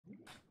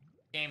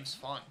Game's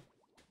fun.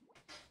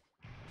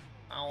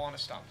 I don't want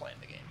to stop playing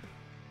the game.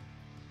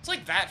 It's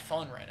like that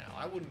fun right now.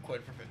 I wouldn't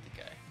quit for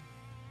 50k.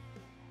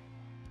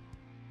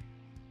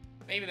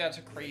 Maybe that's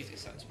a crazy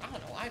sense. I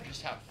don't know. I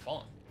just have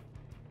fun.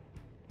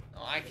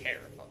 No, I care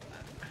about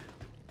that.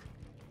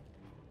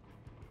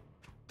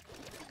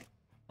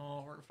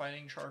 Oh, we're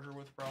fighting Charger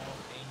with Brawler.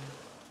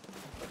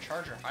 But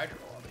Charger Hydro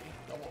lobby.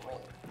 Double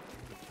roller.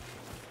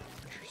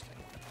 Interesting.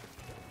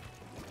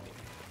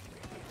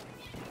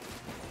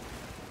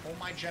 Oh,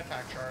 my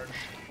jetpack charge.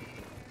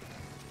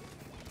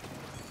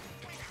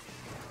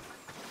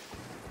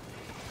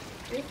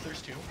 Oop,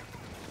 there's two.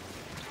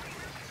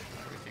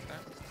 How do we take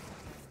that?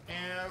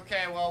 Yeah,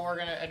 okay, well, we're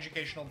gonna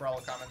educational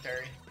Brawler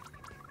commentary.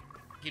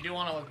 You do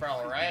want it with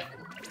Brawler, right?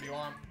 Or do you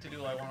want to do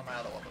like one of my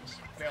other weapons?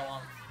 What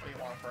do you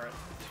want for it?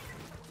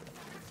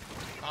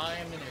 I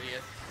am an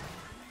idiot.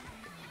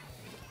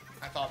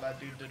 I thought that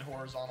dude did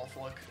horizontal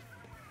flick.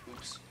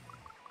 Oops.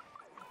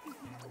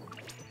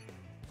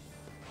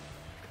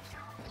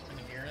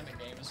 Spinning gear in the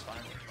game is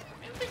finally fun.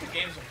 I think the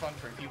games are fun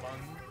for people.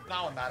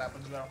 Not when that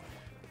happens, though.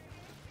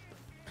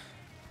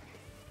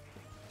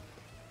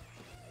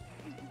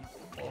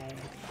 Whoa.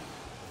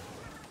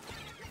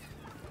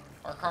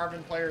 Our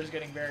Carbon player is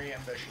getting very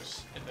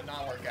ambitious. It did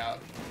not work out.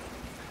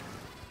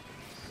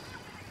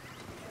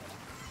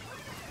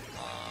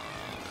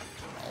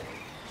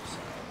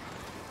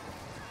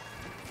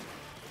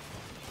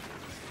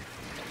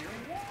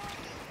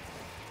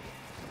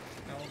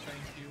 No,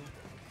 thank you.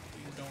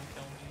 Please don't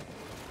kill me.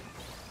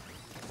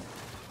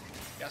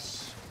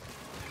 Yes.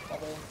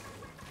 Bubble.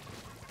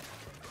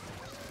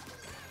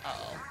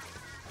 Uh-oh.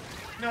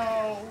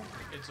 No!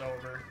 It's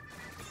over.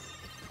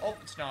 Oh,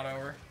 it's not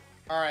over.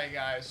 Alright,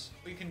 guys.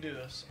 We can do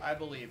this. I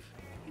believe.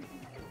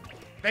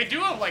 They do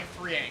have, like,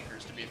 3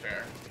 anchors, to be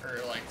fair.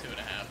 Or, like,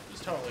 2.5. It's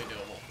totally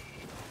doable.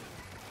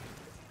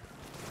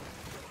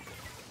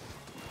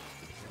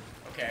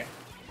 Okay.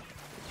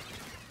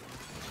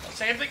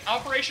 Save the...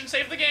 Operation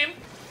Save the Game!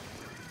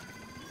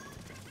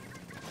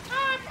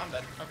 Ah, I'm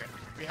dead. Okay.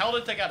 We held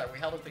it together. We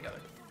held it together.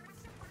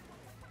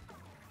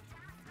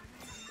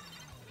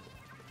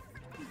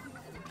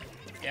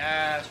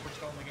 Yes, we're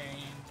still in the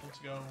game. Let's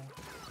go.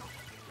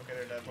 Okay,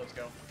 they're dead. Let's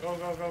go. Go,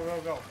 go, go,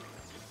 go, go.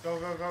 Go,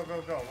 go, go,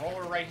 go, go.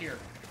 Roller right here.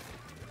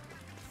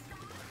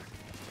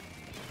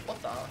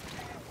 What the?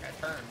 I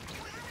turned.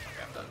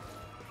 Okay, I'm done.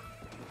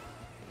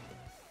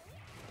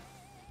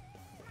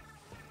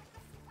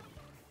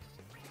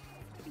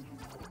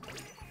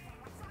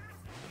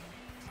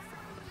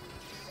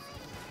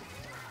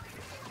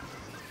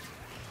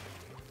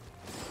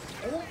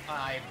 Oh,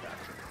 I got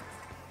you.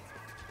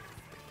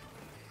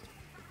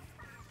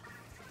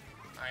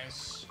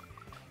 Nice.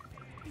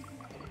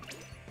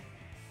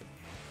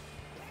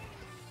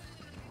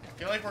 I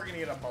feel like we're gonna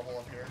get a bubble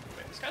up here.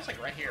 Wait, this guy's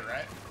like right here,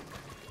 right?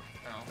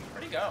 No.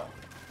 Where'd he go?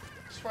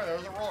 I swear there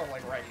was a roller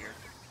like right here.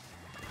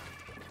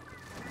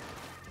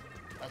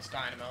 That's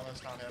Dynamo,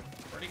 that's not him.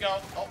 Where'd he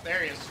go? Oh,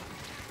 there he is.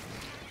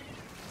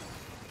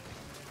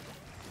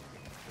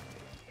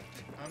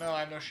 Oh no,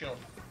 I have no shield.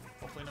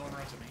 Hopefully no one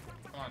runs at me.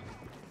 Come on.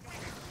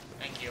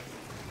 Thank you.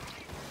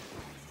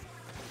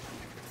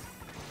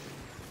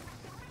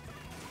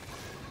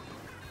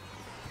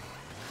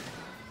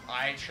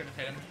 I should have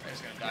hit him. I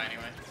was gonna die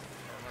anyway.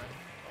 Never mind.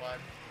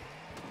 Alive.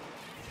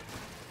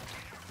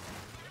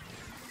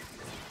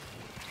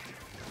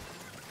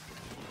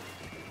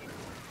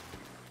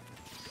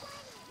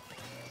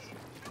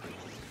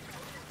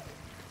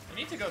 I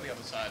need to go the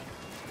other side.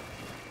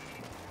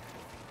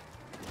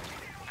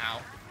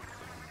 Ow.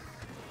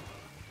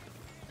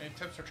 Any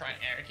tips for trying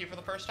anarchy for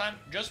the first time?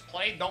 Just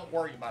play, don't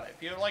worry about it.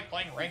 If you're like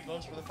playing ranked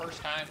modes for the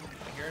first time,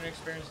 if you're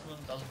inexperienced with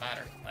them, doesn't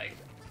matter. Like,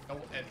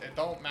 it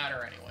don't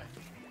matter anyway.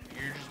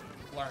 You just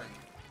learn.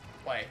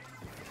 Play.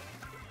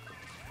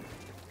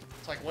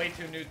 It's like way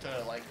too new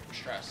to like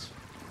stress.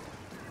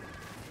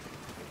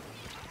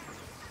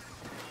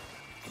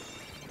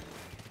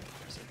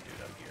 There's a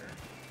dude up here.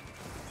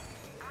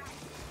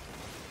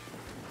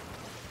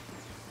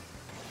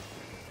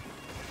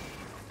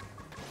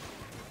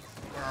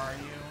 Where are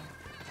you?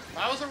 If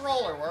I was a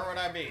roller, where would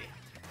I be?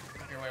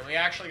 Okay, wait, we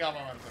actually got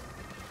momentum.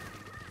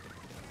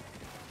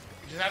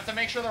 You just have to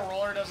make sure the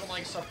roller doesn't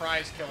like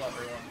surprise kill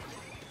everyone.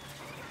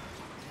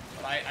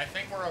 But I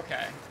think we're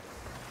okay.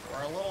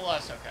 We're a little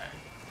less okay.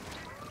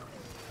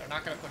 They're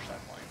not gonna push that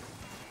point.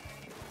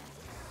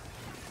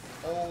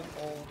 Hold.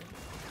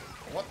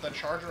 What, the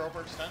charger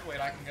overextend? Wait,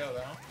 I can go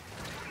though.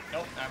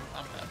 Nope,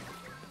 I'm dead.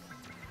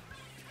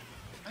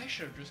 I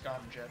should have just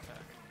gotten a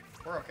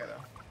jetpack. We're okay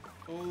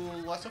though.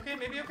 Ooh, less okay?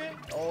 Maybe okay?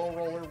 Oh,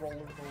 roller.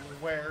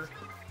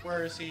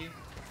 Where is he?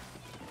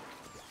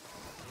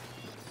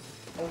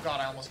 Oh god,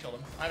 I almost killed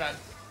him. My bad.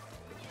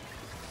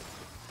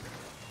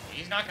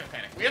 He's not gonna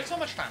panic. We have so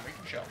much time, we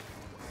can chill.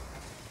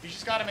 You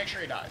just gotta make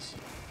sure he dies.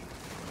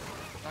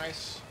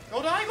 Nice.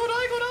 Go die, bro, go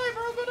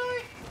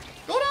die!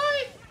 Go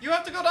die! You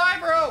have to go die,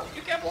 bro!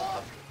 You can't blow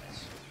up!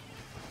 Nice.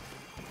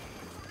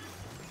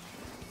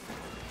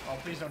 Oh,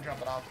 please don't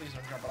jump it off, please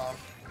don't jump it off.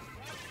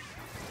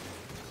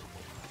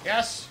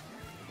 Yes!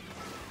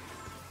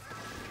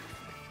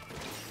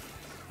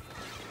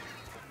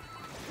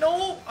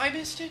 No, I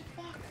missed it.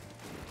 Fuck.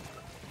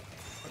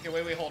 Okay,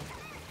 wait, hold.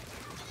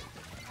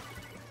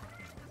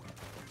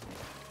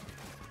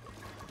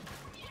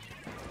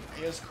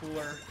 He is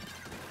cooler.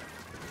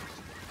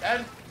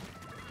 Dead.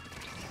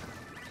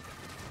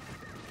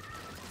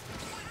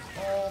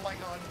 Oh my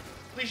god.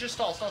 Please just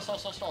stall.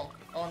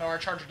 Oh no, our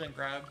charger didn't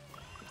grab.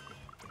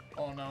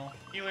 Oh no.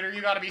 Healer,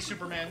 you gotta be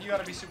Superman. You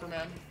gotta be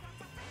Superman.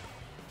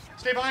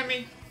 Stay behind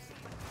me.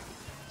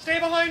 Stay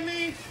behind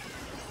me.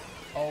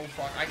 Oh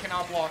fuck, I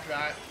cannot block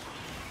that.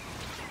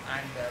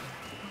 I'm dead.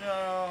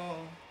 No.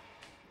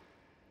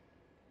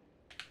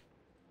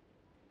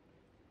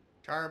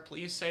 Chara,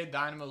 please say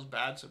Dynamo's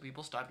bad so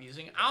people stop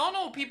using it. I don't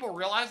know if people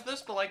realize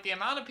this, but like the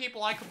amount of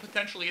people I could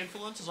potentially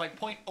influence is like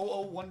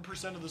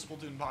 0.001% of the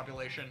Splatoon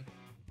population.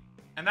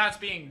 And that's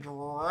being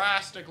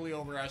drastically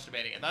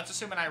overestimating it. That's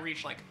assuming I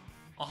reach like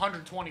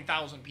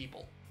 120,000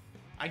 people.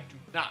 I do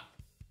not.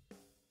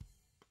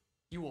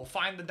 You will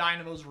find the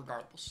Dynamos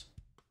regardless.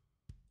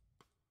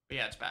 But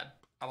yeah, it's bad.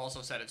 I've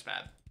also said it's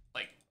bad.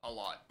 Like, a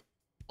lot.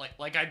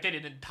 Like I did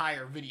an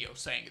entire video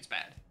saying it's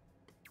bad.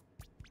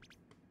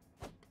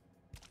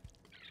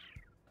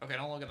 Okay,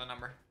 don't look at the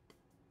number.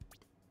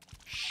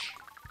 Shh.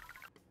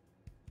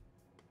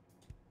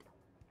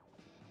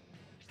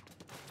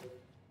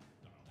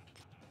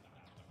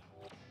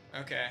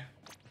 Okay.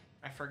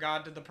 I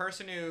forgot, did the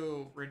person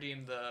who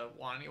redeemed the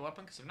want any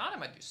weapon? Because if not, I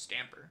might do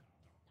Stamper.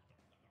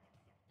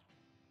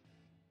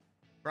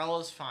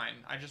 Brella's fine.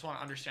 I just want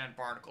to understand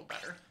Barnacle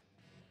better.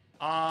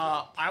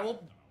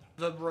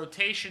 The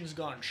rotation's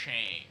gonna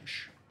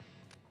change.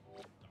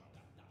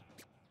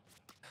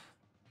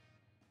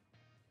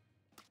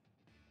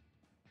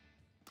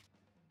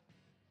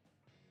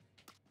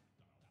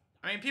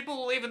 I mean, people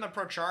believe in the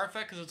ProChara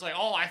effect because it's like,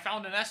 oh, I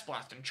found an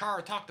S-Blast, and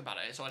Chara talked about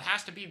it, so it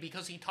has to be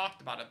because he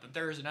talked about it that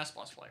there is an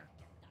S-Blast player.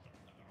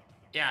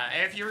 Yeah,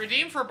 if you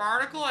redeem for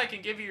Barnacle, I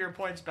can give you your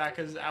points back,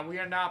 because we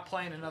are not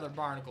playing another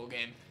Barnacle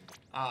game.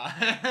 Part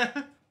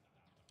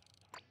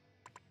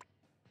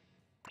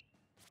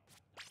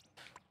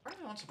of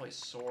me wants to play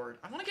Sword.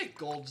 I want to get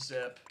Gold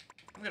Zip.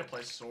 I'm going to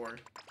play Sword.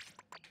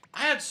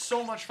 I had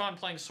so much fun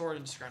playing Sword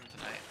in Scrim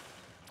tonight.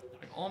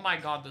 Like, oh my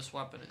god, this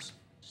weapon is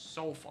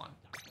so fun.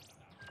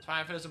 It's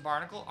fine if it is a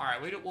Barnacle.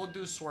 Alright, we'll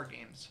do Sword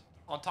games.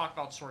 I'll talk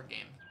about Sword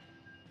game.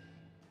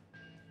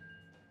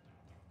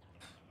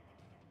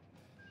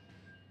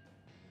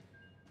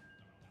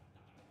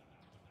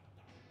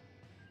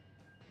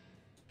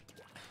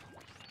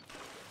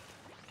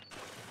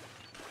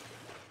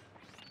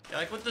 Yeah,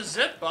 like with the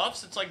zip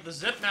buffs, it's like the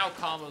zip now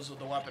combos with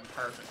the weapon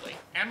perfectly.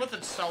 And with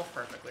itself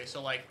perfectly.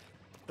 So like,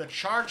 the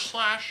charge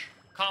slash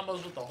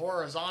combos with the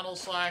horizontal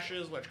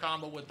slashes, which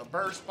combo with the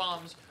burst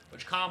bombs,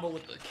 which combo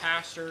with the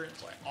caster.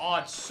 It's like, oh,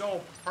 it's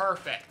so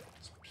perfect.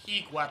 It's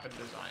peak weapon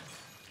design.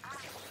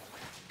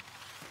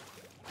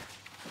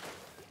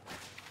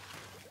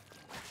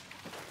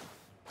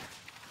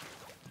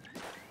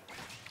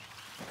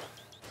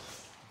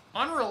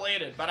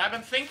 Unrelated, but I've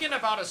been thinking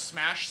about a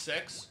Smash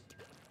 6,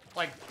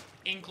 like,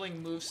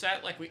 Inkling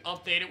moveset, like we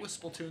updated with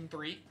Splatoon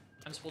 3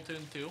 and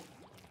Splatoon 2.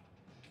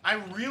 I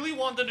really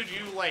wanted to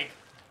do, like,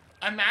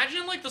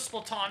 imagine, like, the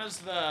Splatana's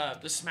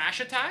the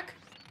smash attack,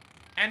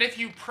 and if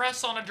you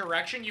press on a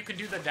direction, you can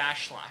do the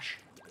dash slash.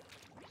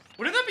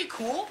 Wouldn't that be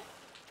cool?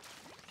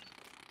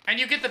 And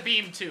you get the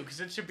beam, too, because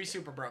it should be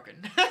super broken.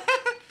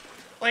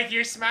 Like,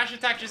 your smash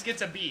attack just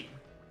gets a beam.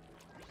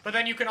 But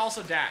then you can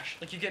also dash.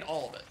 Like, you get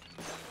all of it.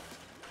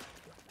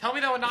 Tell me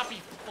that would not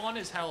be fun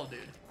as hell, dude.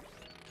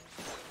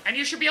 And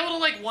you should be able to,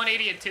 like,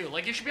 180 it, too.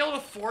 Like, you should be able to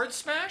forward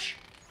smash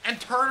and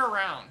turn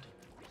around.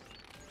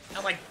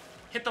 And, like,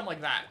 hit them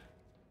like that.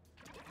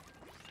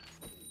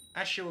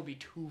 That shit would be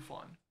too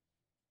fun.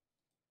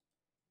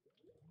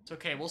 It's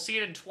okay. We'll see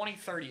it in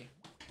 2030.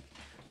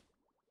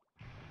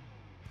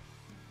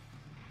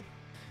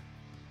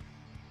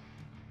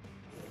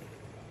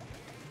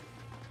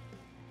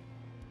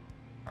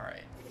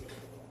 Alright.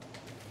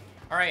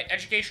 Alright,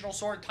 educational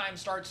sword time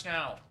starts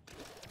now.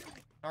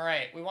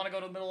 Alright, we want to go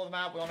to the middle of the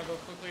map, we want to go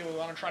quickly, we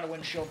want to try to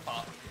win shield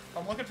pop. If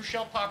I'm looking for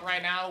shield pop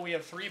right now, we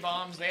have 3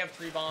 bombs, they have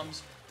 3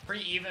 bombs.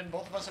 Pretty even,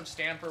 both of us have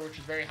Stamper, which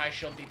is very high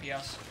shield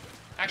DPS.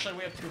 Actually,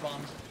 we have 2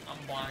 bombs. I'm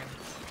blind.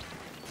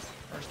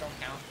 First don't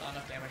count, not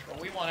enough damage,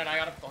 but we won it, I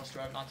got up close to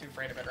it, I'm not too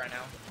afraid of it right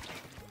now.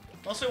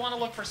 Mostly want to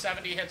look for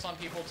 70 hits on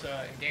people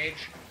to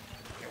engage.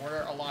 Okay,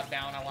 we're a lot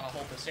down, I want to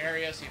hold this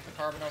area, see if the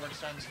carbon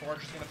overextends.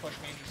 Forge is going to push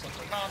me, just look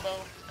for combo.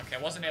 Okay,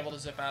 I wasn't able to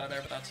zip out of there,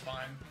 but that's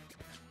fine.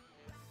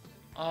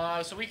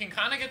 So we can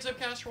kind of get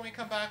Zipcaster when we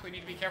come back. We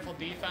need to be careful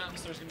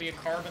defense. There's going to be a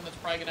Carbon that's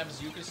probably going to have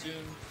Zuka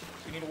soon.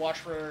 So we need to watch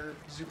for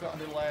Zuka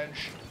under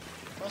ledge.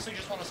 Mostly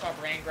just want to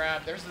stop rain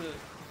grab. There's the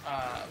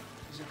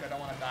Zuka. I don't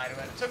want to die to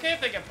it. It's okay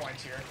if they get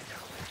points here.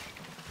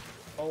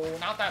 Oh,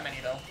 not that many,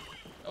 though.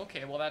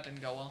 Okay, well, that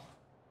didn't go well.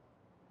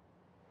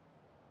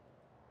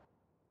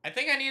 I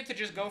think I needed to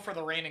just go for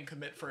the rain and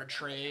commit for a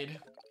trade.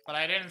 But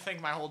I didn't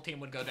think my whole team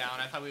would go down.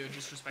 I thought we would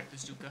just respect the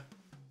Zuka.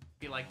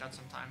 Be like that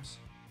sometimes.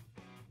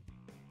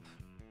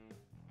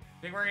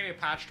 Think we're gonna get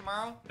patched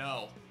tomorrow?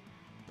 No.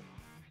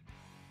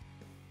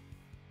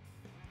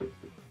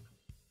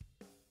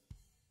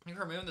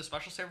 think removing the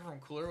special saver from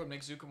cooler would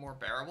make Zuka more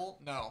bearable?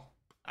 No.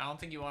 I don't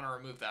think you want to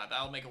remove that.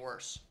 That'll make it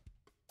worse.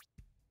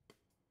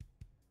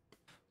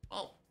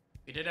 Well,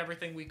 we did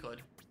everything we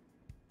could.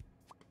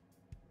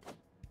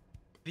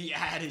 The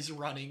ad is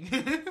running.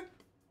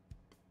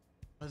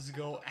 Let's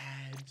go,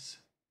 ads.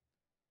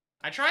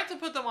 I tried to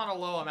put them on a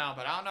low amount,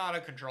 but I don't know how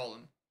to control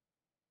them.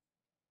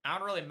 I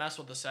don't really mess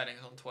with the settings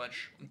on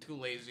Twitch. I'm too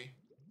lazy.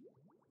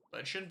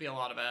 But it shouldn't be a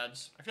lot of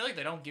ads. I feel like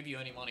they don't give you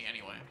any money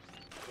anyway.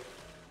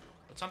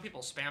 But some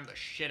people spam the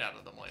shit out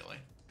of them lately.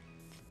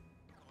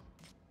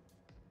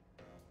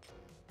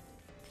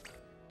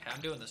 Okay,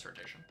 I'm doing this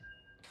rotation.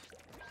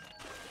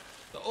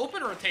 The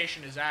open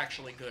rotation is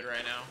actually good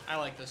right now. I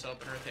like this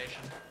open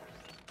rotation.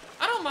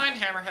 I don't mind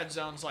Hammerhead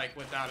zones, like,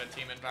 without a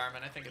team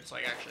environment. I think it's,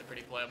 like, actually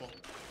pretty playable.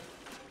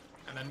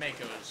 And then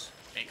Mako is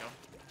Mako.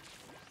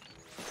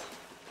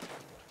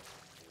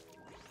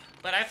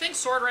 But I think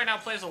Sword right now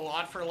plays a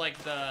lot for, like,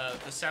 the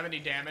 70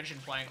 damage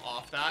and playing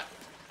off that.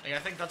 Like, I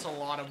think that's a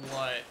lot of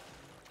what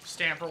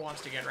Stamper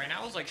wants to get right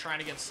now, is, like, trying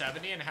to get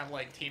 70 and have,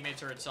 like,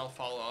 teammates or itself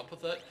follow up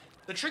with it.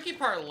 The tricky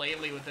part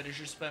lately with it has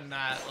just been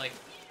that, like,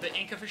 the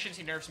ink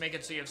efficiency nerfs make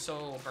it so you have so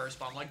little burst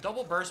bomb. Like,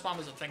 double burst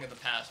bomb is a thing of the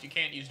past. You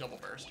can't use double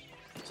burst.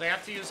 So you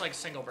have to use, like,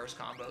 single burst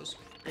combos.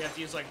 Or you have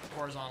to use, like,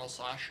 horizontal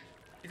slash.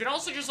 You can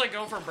also just, like,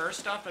 go for burst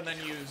stuff and then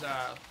use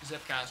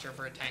Zipcaster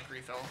for a tank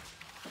refill.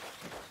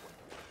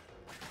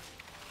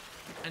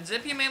 And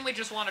Zip, you mainly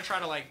just want to try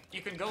to, like,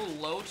 you can go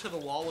low to the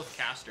wall with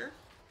Caster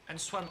and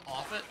swim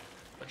off it,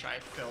 which I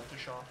failed to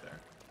show off there.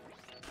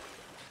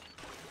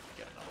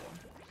 Get another one.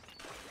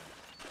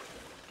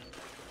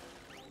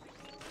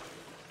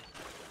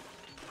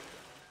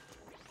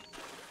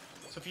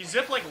 So if you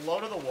zip, like, low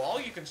to the wall,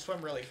 you can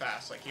swim really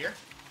fast, like here.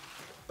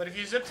 But if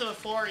you zip to the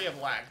floor, you have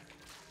lag.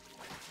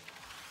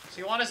 So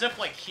you want to zip,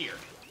 like, here.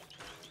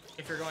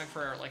 If you're going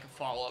for, like, a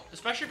follow-up.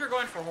 Especially if you're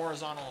going for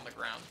horizontal on the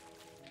ground.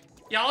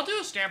 Yeah, I'll do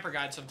a Stamper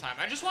guide sometime.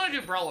 I just want to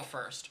do Brella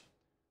first.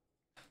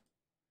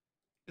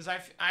 Because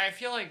I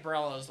feel like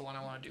Brella is the one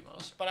I want to do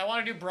most. But I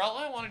want to do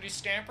Brella, I want to do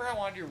Stamper, I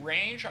want to do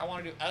Range, I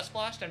want to do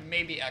S-Blast, and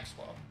maybe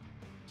X-Flow.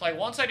 So, like,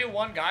 once I do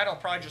one guide, I'll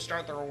probably just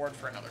start the reward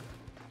for another.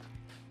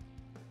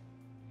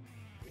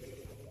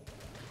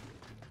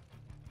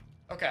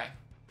 Okay.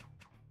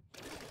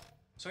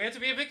 So we have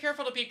to be a bit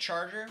careful to peek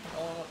Charger.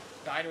 Don't want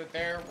to die to it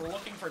there. We're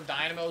looking for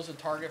Dynamo as a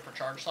target for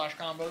charge slash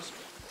combos.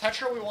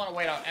 Tetra we want to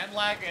wait out end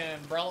lag,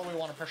 and Brella we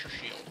want to pressure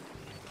shield.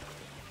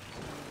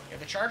 Yeah,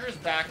 the Charger's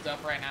backed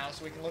up right now,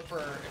 so we can look for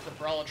if the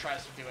Brella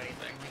tries to do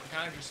anything. We can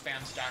kind of just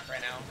spam stack right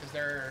now, because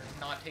they're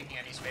not taking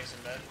any space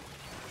in mid.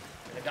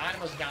 The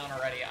Dynamo's down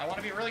already. I want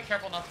to be really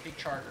careful not to peek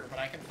Charger, but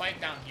I can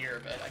fight down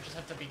here, but I just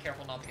have to be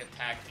careful not to get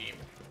tag teamed.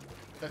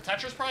 The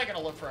Tetra's probably going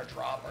to look for a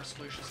drop, or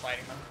Sploosh is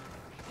sliding them.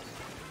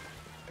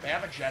 They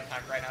have a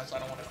jetpack right now, so I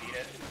don't want to beat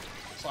it.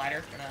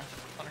 Slider, gonna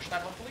punish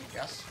that hopefully?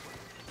 Yes.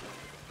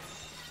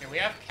 Okay, we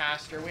have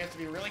Caster. We have to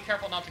be really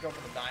careful not to go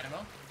for the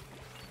Dynamo.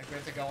 Like, we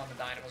have to go when the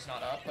Dynamo's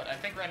not up, but I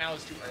think right now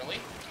is too early.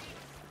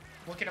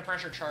 Looking to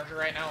pressure Charger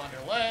right now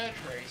under ledge,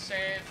 very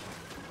safe.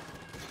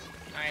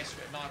 Nice,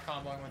 we're not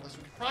comboing with this.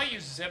 We could probably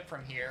use Zip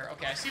from here.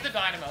 Okay, I see the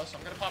Dynamo, so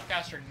I'm gonna pop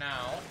Caster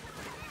now.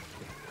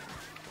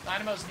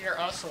 Dynamo's near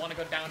us, so I want to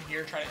go down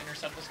here, try to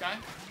intercept this guy.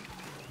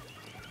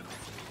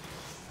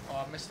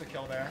 Oh, I missed the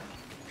kill there.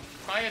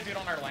 Probably a dude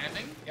on our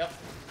landing. Yep.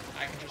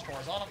 I can just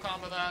horizontal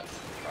combo that.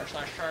 Charge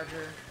slash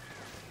Charger.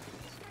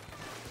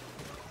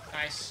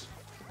 Nice.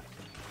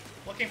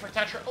 Looking for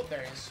Tetra. Oh,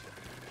 there he is.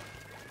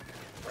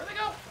 Where'd they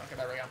go? Okay,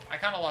 there we go. I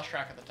kind of lost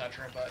track of the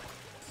Tetra, but...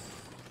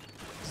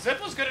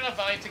 Zip was good enough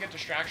value to get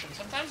distraction.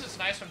 Sometimes it's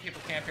nice when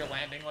people camp your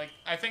landing. Like,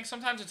 I think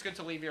sometimes it's good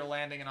to leave your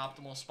landing in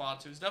optimal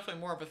spots. It was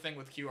definitely more of a thing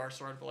with QR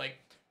Sword, but, like,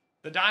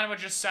 the Dynamo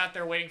just sat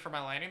there waiting for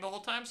my landing the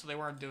whole time, so they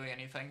weren't doing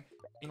anything.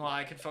 Meanwhile,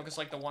 I could focus,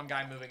 like, the one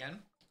guy moving in.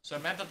 So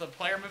it meant that the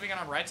player moving in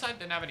on right side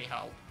didn't have any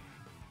help.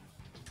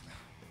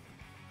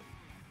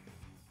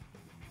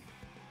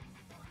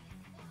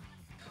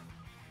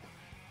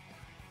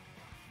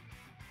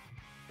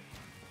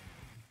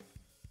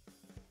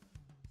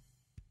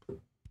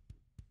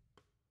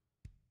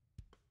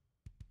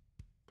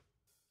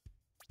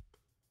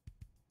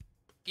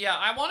 Yeah,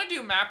 I want to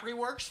do map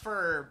reworks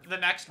for the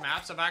next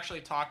maps. I've actually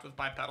talked with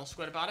Bipedal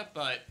Squid about it,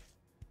 but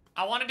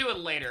I want to do it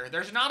later.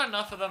 There's not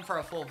enough of them for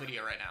a full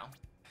video right now.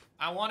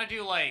 I want to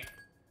do, like,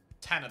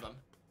 10 of them.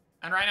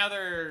 And right now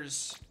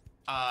there's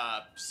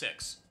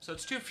 6. So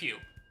it's too few.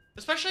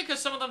 Especially because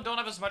some of them don't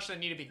have as much that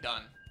need to be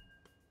done.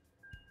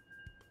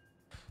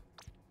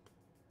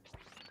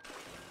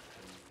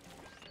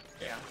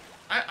 Yeah.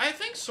 I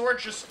think Sword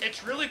just...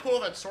 It's really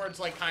cool that Sword's,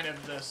 like, kind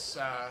of this,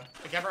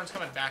 like, everyone's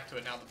coming back to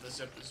it now that the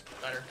Zip is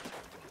better.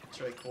 It's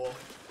really cool.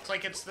 It's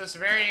like, it's this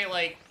very,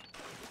 like...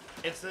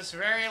 It's this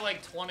very,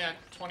 like,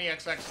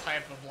 20XX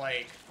type of,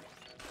 like...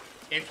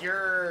 If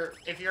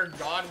you're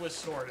God with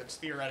Sword, it's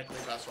theoretically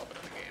the best weapon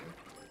in the game.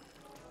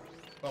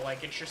 But,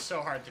 like, it's just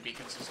so hard to be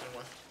consistent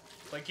with.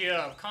 Like, you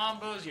have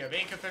combos, you have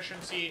ink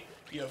efficiency,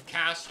 you have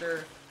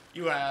caster...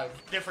 You have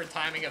different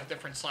timing of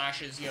different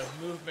slashes. You have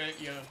movement.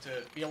 You have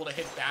to be able to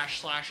hit dash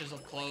slashes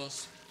up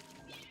close.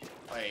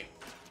 Like,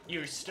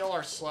 you still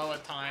are slow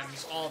at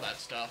times, all that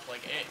stuff.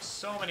 Like, it's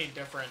so many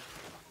different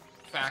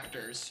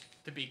factors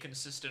to be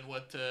consistent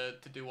with to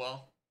do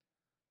well.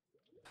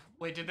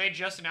 Wait, did they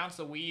just announce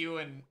the Wii U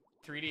and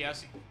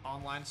 3DS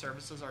online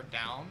services are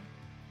down?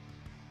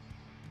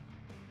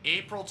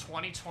 April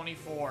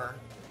 2024.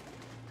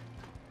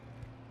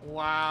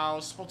 Wow,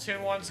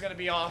 Splatoon 1's gonna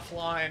be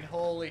offline.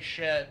 Holy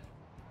shit.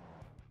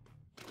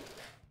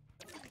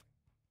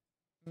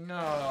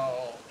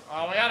 No.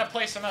 Oh, we gotta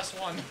play some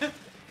S1.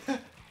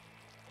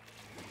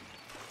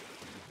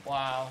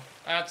 Wow,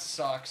 that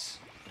sucks.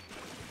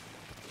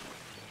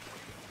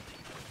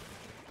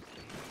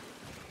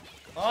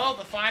 Oh,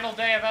 the final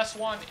day of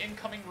S1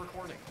 incoming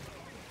recording.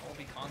 Will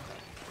be content.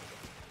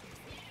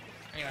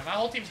 Anyway, my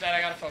whole team's dead.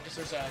 I gotta focus.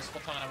 There's a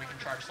Splatana. We can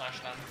charge slash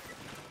them.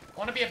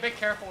 Want to be a bit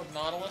careful with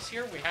Nautilus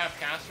here. We have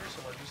casters,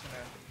 so we're just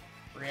gonna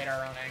create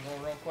our own angle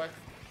real quick.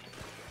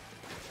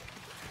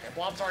 Okay,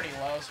 Blob's already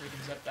low, so we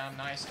can zip down.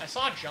 Nice. I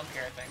saw a jump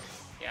here, I think.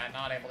 Yeah,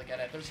 not able to get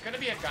it. There's gonna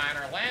be a guy on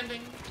our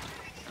landing.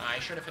 I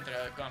should have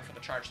gone for the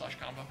charge slash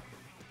combo.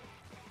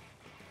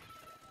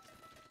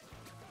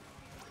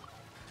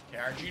 Okay,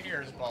 our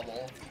junior is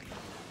bubble.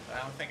 But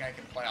I don't think I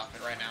can play off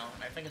it right now.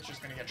 And I think it's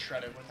just gonna get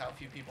shredded with how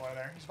few people are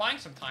there. He's buying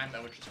some time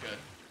though, which is good.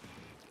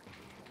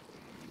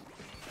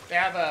 They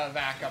have a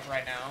vac up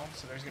right now,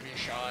 so there's gonna be a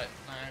shot.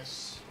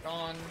 Nice.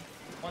 Gone.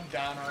 One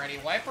down already.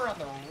 Wiper on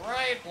the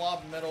right,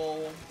 Blob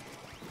middle.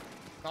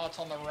 Knots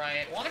on the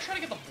right. I want to try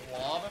to get the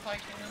Blob if I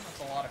can. That's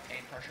a lot of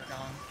paint pressure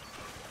gone.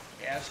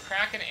 Yeah, it's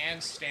Kraken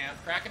and Stamp.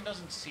 Kraken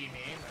doesn't see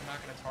me. They're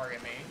not going to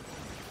target me.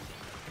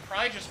 Can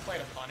probably just play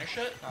to punish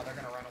it. No, they're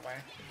going to run away.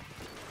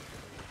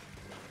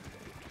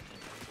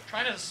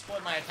 Trying to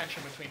split my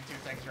attention between two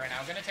things right now.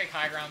 I'm going to take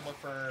high ground, look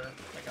for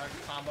like a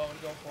combo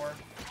and go for.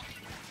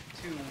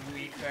 Too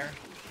weak there.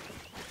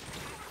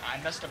 I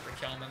messed up for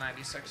killing the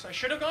 96. I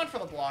should have gone for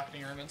the block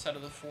near him instead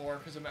of the floor,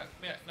 because it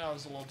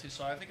was a little too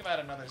slow. I think if I had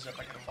another zip,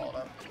 I could have followed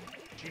up.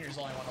 Junior's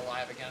the only one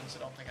alive again, so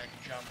I don't think I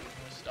can jump even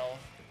with stealth.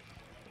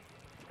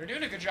 They're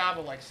doing a good job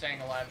of like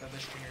staying alive, though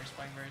this junior is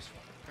playing very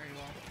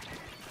well.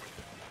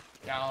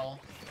 Gal,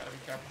 gotta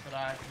be careful for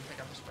that. Can pick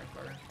up the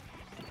sprinkler.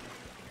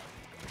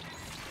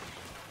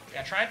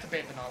 Yeah, tried to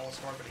bait the Nautilus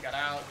sword, but he got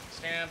out.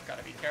 Stamp,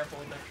 gotta be careful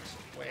with it. Just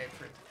wait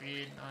for it to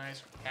feed.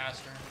 Nice.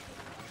 Caster.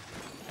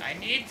 I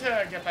need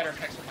to get better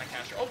picks with my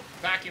caster. Oh,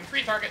 vacuum.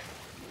 Free target.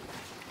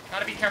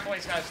 Gotta be careful.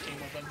 He's got his team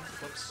with him.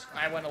 Whoops.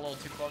 I went a little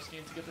too close.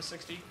 Needed to get the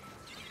 60.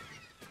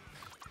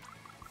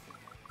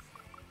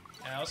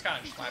 Yeah, that was kind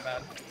of just my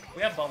bad.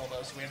 We have bubble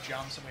though, so we have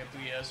jumps and we have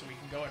Booyah, so we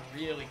can go in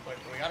really quick,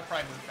 but we gotta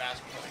probably move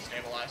fast before they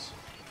stabilize.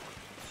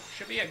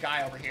 Should be a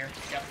guy over here.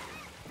 Yep.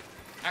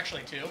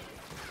 Actually, two.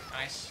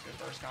 Nice.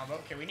 Good burst combo.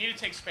 Okay, we need to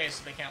take space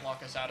so they can't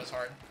lock us out as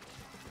hard.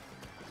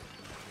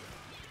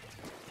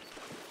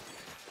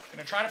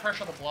 Gonna try to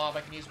pressure the Blob.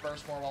 I can use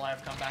burst more while I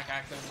have comeback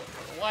active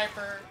for the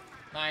Wiper.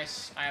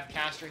 Nice. I have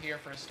caster here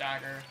for a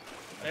stagger.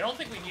 But I don't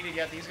think we need it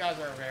yet. These guys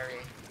are very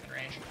in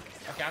range.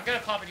 Okay, I'm gonna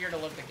pop in here to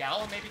live the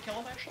Gal and maybe kill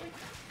him, actually.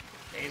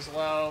 Days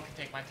low.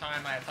 Can take my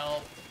time. I have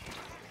help.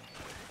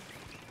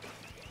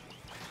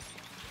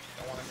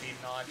 Don't want to be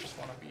not. Just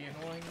want to be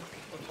annoying.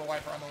 Look for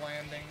Wiper on the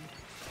landing.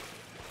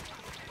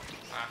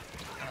 Ah,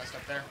 I messed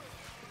up there.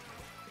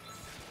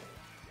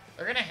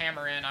 They're gonna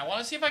hammer in. I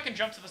want to see if I can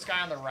jump to this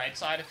guy on the right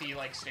side if he,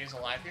 like, stays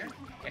alive here.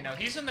 Okay, no,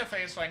 he's in their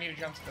face, so I need to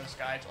jump to this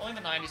guy. It's only the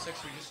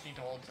 96, we just need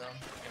to hold zone.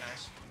 Okay,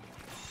 nice.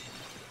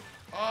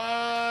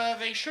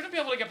 They shouldn't be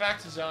able to get back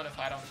to zone if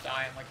I don't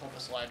die and, like, hold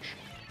this ledge.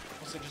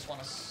 Mostly just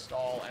want to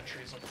stall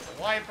entries. Look for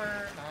the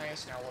Wiper.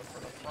 Nice. Now look for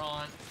the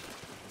front.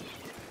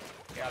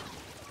 Yep.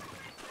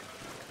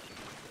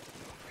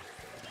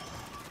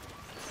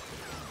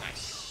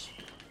 Nice.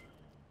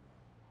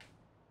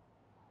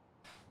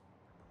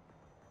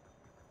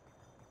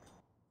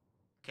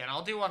 Okay, and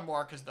I'll do one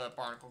more because the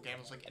Barnacle game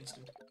was like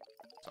instant.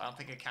 So I don't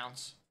think it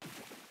counts.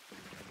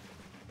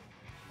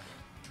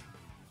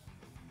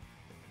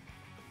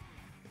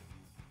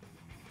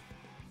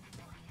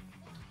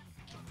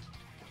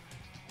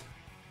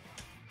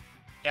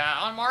 Yeah,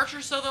 on March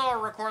or so though,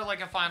 I'll record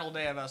like a final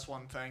day of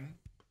S1 thing.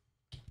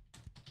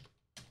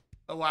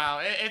 Oh wow,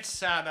 it's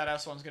sad that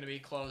S1's gonna be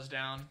closed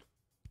down.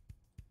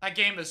 That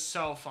game is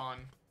so fun.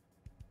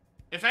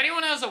 If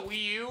anyone has a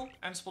Wii U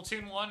and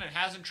Splatoon 1 and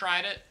hasn't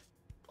tried it,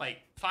 like,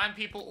 find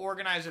people,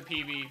 organize a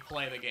PV,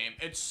 play the game.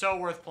 It's so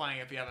worth playing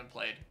if you haven't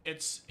played.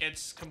 It's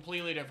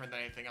completely different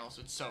than anything else.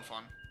 It's so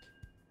fun.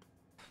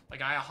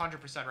 Like, I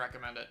 100%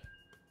 recommend it.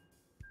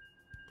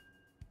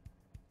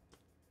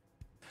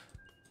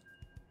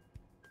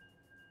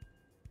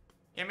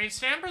 I mean,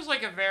 Stamper's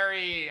like a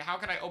very... How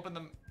can I open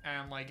them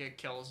and, like, get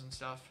kills and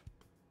stuff?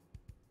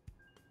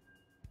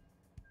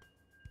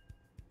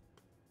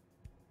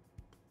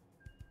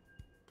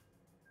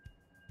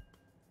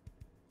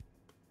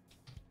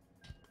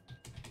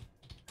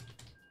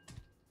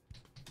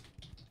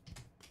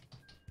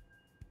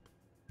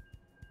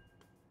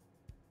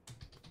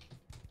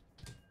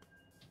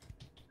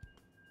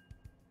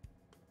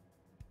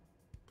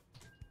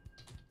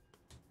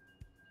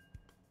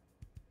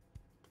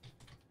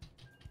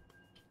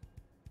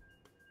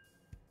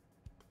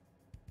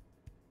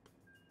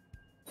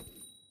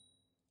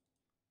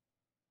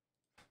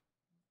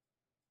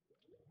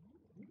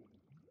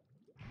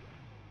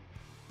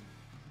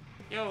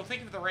 Yo,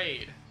 thank you for the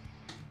raid.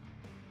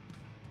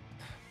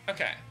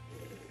 Okay.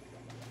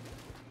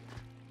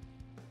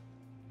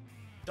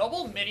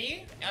 Double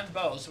mini and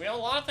bow. So we have a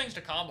lot of things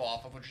to combo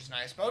off of, which is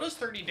nice. Bow does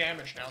 30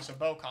 damage now, so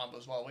bow combo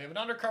as well. We have an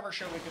undercover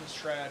shield we can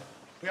shred.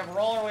 We have a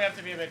roller we have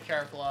to be a bit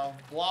careful of.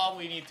 Blob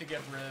we need to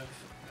get Riv.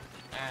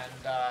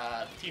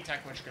 And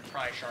T-Tech, which could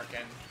probably shark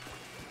in.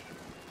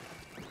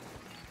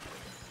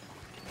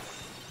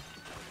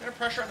 I'm gonna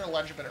pressure on their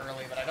ledge a bit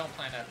early, but I don't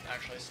plan to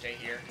actually stay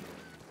here.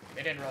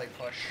 They didn't really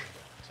push,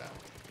 so.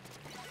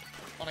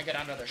 Want to get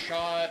under the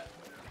shot.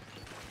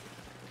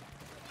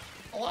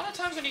 A lot of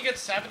times when you get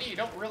 70, you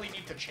don't really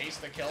need to chase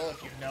the kill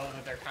if you know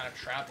that they're kind of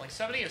trapped. Like,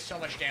 70 is so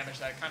much damage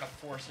that it kind of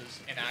forces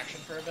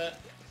inaction for a bit.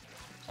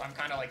 So I'm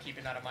kind of, like,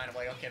 keeping that in mind of,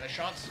 like, okay, the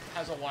shots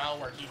has a while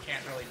where he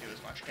can't really do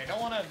as much. Okay,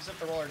 don't want to zip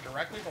the roller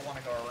directly, but want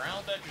to go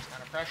around it, just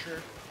kind of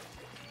pressure.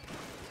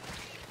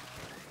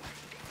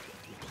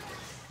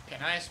 Okay,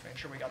 nice. Make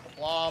sure we got the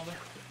blob.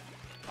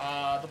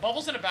 The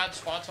bubble's in a bad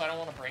spot, so I don't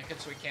want to break it,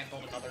 so we can't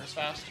build another as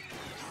fast.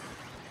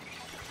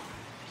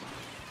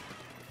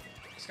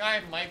 This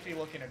guy might be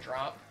looking to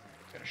drop.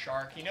 He's got a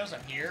shark. He knows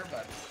I'm here,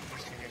 but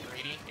he's gonna get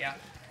greedy. Yeah.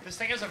 This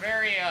thing has a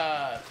very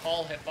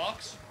tall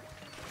hitbox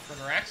for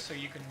the Rex, so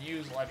you can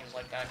use ledges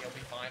like that and you'll be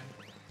fine.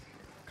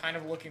 Kind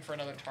of looking for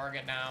another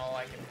target now.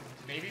 I can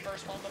maybe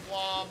burst on the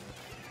blob.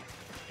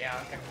 Yeah,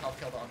 I can help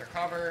kill the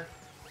undercover.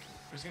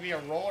 There's gonna be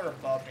a roller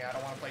above me. I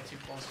don't want to play too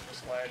close to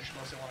this ledge.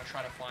 Mostly want to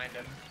try to find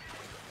him.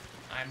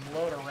 I'm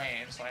low to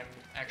range, so I'm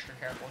extra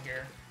careful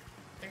here.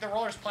 I think the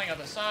roller's playing on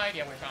the side.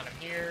 Yeah, we found him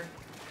here.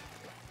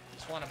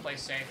 Just want to play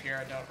safe here.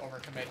 I don't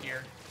overcommit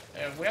here.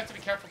 We have to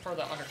be careful for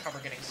the undercover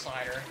getting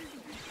slider.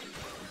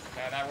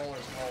 Okay, that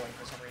roller's rolling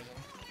for some reason.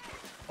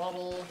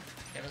 Bubble.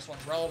 Okay, this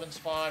one's relevant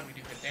spot. We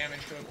do good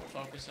damage to it.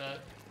 We'll focus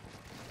it.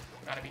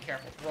 Gotta be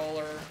careful with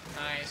roller.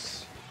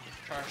 Nice.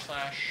 Charge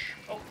slash.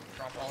 Oh,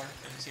 drop roller.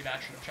 Didn't see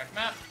that. Should have checked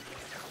map.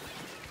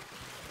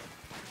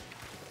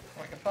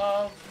 Going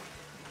above.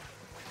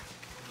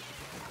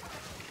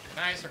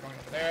 Nice. They're going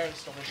over there. There's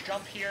still this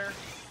jump here.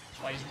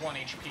 That's why he's 1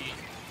 HP.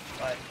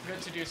 But good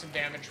to do some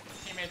damage.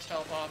 Teammates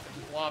health off.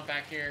 There's a blob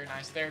back here.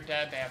 Nice, they're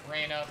dead. They have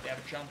rain up. They have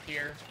a jump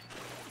here.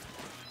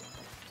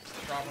 It's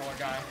the drop roller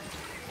guy.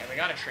 Yeah, we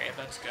got a trade.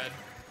 That's good.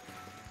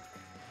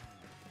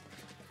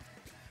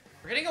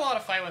 We're getting a lot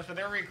of fight wins, but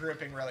they're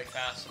regrouping really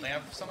fast, so they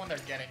have someone they're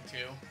getting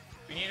to.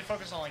 We need to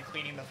focus on like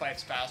cleaning the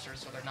fights faster,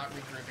 so they're not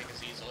regrouping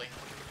as easily.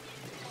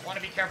 Want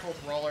to be careful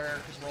with roller,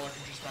 because roller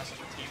can just mess up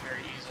the team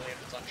very easily if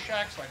it's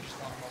unchecked, so I just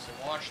want to mostly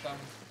watch them.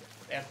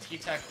 They have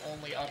T-Tech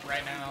only up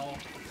right now.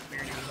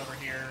 Weird dude is over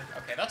here.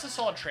 Okay, that's a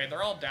solid trade.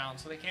 They're all down,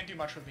 so they can't do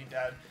much with me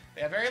dead.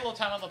 They have very little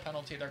time on the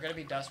penalty. They're going to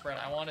be desperate.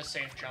 I want a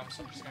safe jump,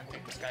 so I'm just going to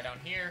take this guy down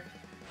here.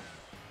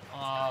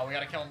 We got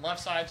to kill him left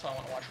side, so I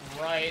want to watch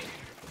right.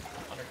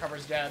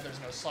 Undercover's dead.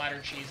 There's no slider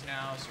cheese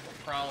now, so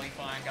we're probably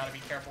fine. Got to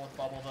be careful with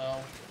bubble, though.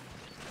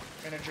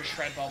 Gonna just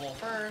shred bubble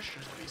first,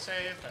 just to be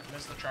safe. And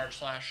miss the charge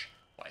slash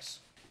twice.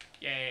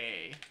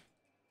 Yay.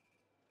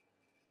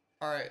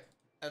 Alright,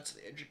 that's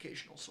the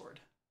educational sword.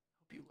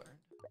 Hope you learned.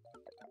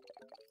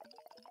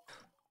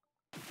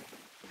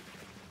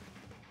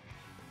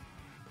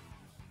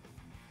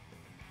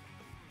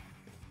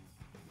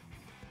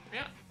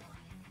 Yeah.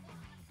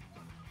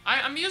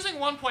 I'm using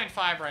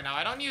 1.5 right now.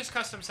 I don't use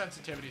custom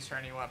sensitivities for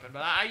any weapon,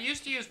 but I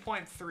used to use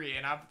 0.3,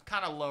 and I've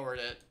kind of lowered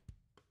it.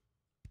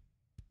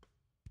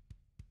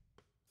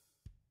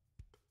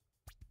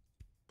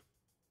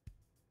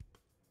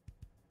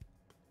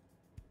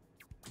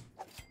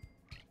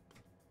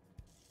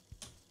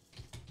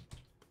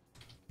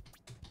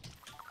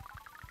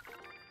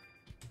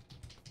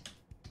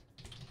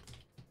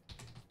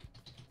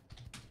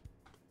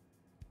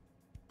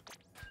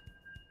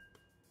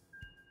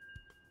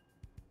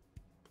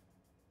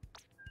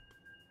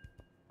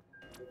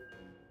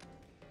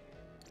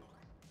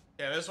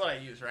 Yeah, this is what I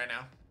use right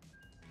now.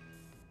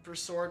 For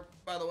sword,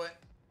 by the way.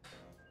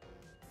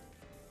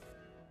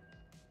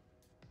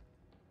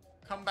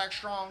 Come back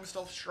strong,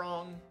 stealth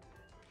strong.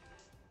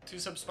 2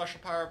 sub special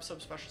power up,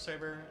 sub special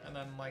saber, and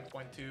then like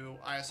 0.2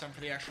 ISM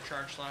for the extra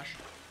charge slash.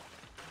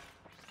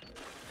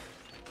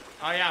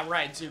 Oh yeah,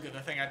 right, Zuka, the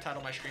thing I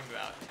titled my stream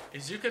about.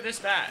 Is Zuka this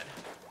bad?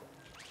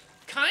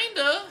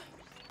 Kinda.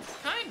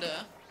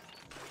 Kinda.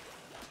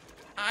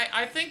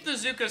 I think the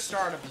Zuka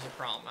startup is a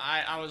problem.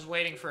 I was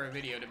waiting for a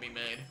video to be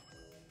made.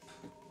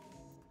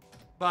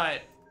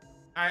 But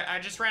I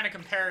just ran a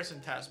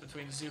comparison test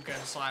between Zuka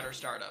and Slider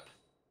startup.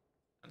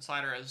 And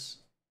Slider is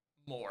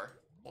more.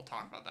 We'll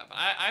talk about that. But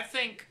I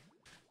think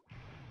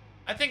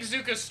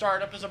Zuka's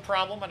startup is a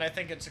problem, and I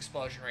think its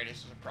explosion radius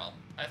is a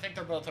problem. I think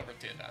they're both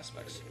overtuned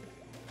aspects.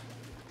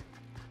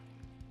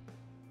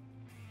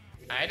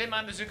 I didn't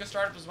mind the Zuka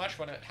startup as much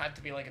when it had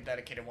to be like a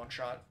dedicated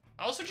one-shot.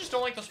 I also just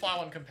don't like the Splat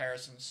 1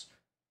 comparisons.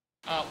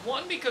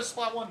 One, because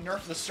Splat 1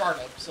 nerfed the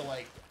startup, so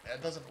like,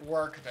 it doesn't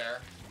work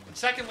there. And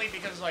secondly,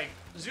 because like,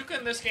 Zuka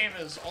in this game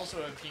is also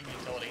a team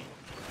utility.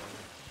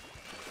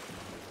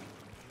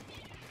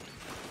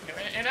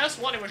 In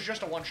S1, it was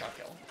just a one-shot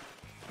kill.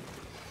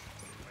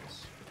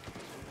 Nice.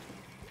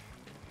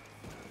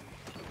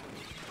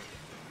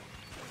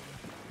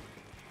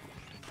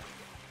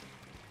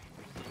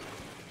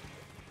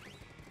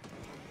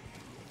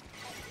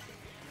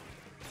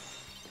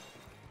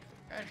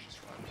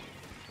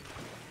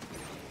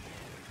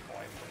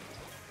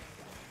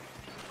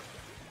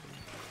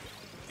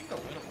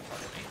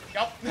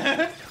 Nope.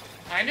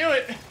 I knew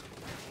it.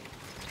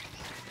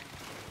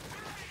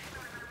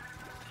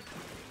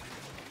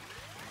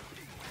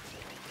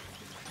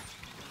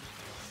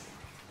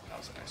 That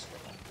was a nice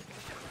swivel.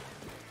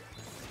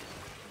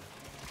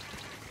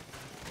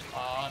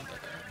 I'm dead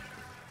there.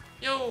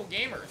 Yo,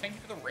 gamer, thank you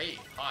for the raid.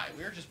 Hi,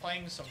 we were just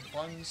playing some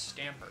fun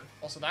Stamper.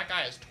 Also, that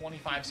guy is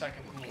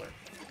 25-second cooler.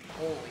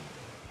 Holy.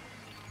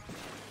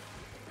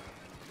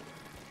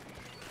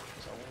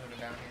 So we'll move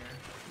it down here.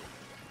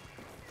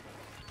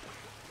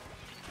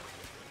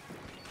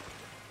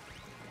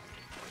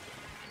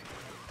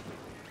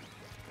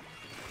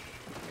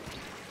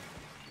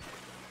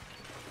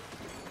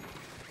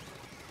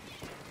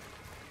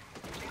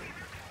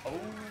 Oh,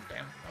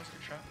 damn. That was a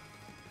good shot.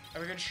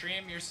 Have a good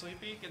stream. You're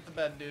sleepy? Get to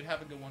bed, dude.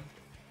 Have a good one.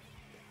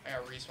 I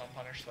got respawn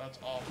punish, so that's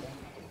awful.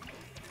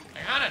 I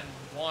kinda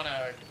want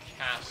a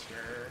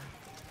caster.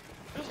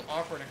 It feels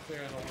awkward to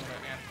clear the Luna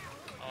and...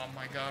 Oh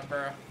my god,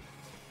 bro.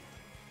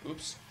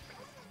 Oops.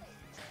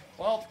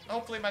 Well,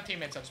 hopefully my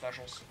teammates have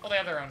specials. Well, they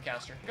have their own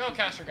caster. Go,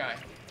 caster guy.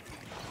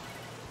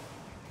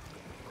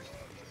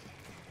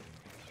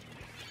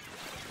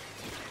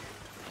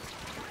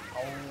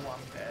 Oh,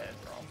 I'm dead,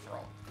 bro. I'm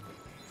thrown.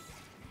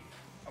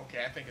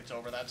 Okay, I think it's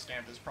over. That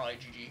stamp is probably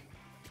GG.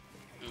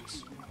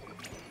 Oops.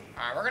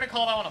 Alright, we're gonna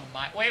call that one a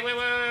my. Wait.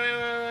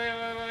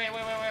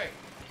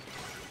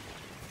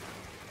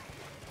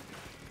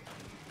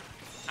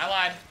 I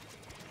lied.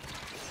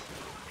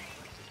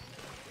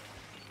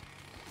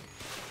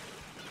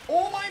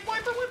 Oh my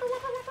wiper.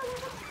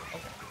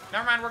 Okay.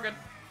 Never mind, we're good.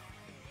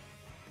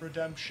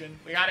 Redemption.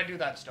 We gotta do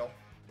that still.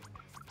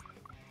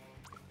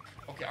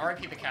 Okay,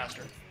 RIP the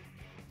caster.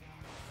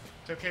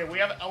 It's okay, we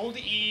have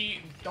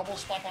LDE double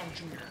spot bomb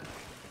junior.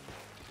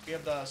 We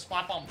have the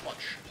spot bomb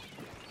clutch.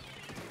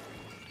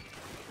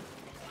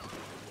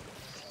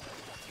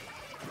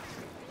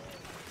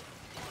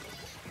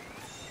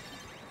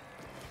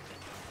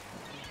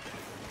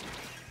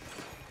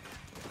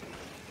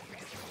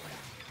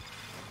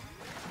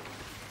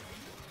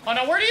 Oh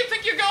no, where do you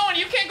think you're going?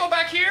 You can't go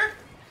back here!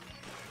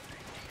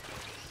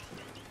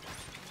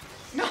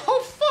 No,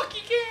 fuck,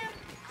 you can't!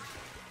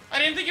 I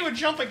didn't think you would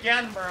jump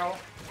again, bro.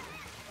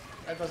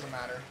 That doesn't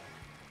matter.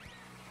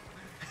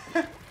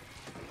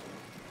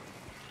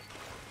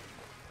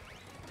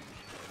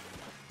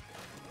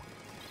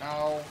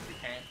 No, you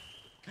can't.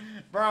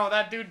 Bro,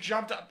 that dude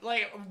jumped up.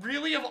 Like,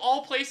 really, of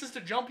all places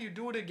to jump, you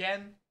do it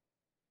again?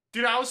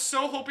 Dude, I was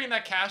so hoping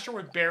that caster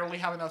would barely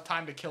have enough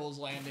time to kill his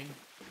landing.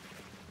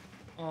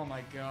 Oh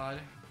my god.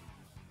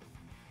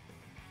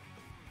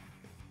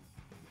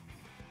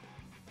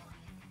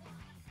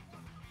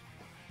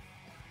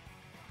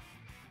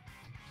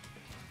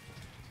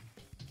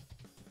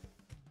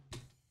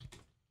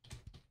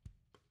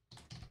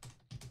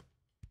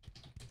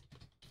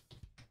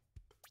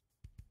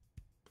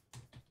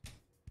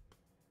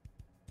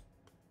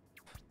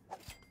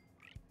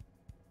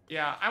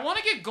 Yeah, I want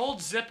to get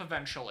gold zip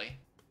eventually.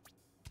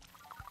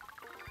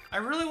 I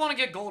really want to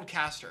get gold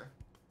caster.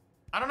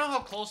 I don't know how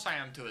close I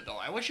am to it, though.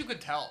 I wish you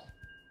could tell.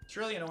 It's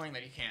really annoying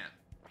that you can't.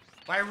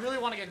 But I really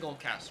want to get gold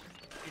caster.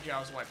 GG, I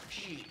was wiper.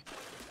 Gee.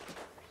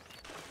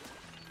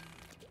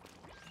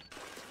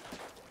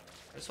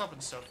 This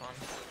weapon's so fun.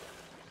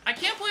 I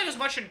can't play it as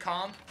much in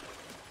comp.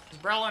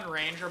 Brella and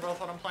Range are both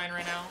what I'm playing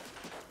right now.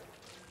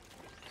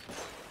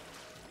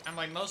 And,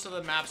 like, most of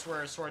the maps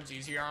where Sword's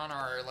easier on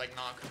are, like,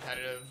 not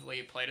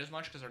competitively played as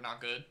much because they're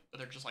not good. But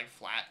they're just, like,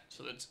 flat,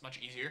 so it's much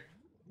easier.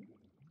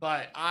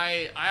 But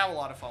I have a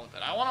lot of fun with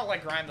it. I want to,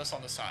 like, grind this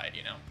on the side,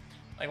 you know?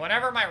 Like,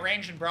 whenever my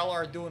Range and Brella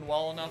are doing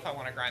well enough, I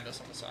want to grind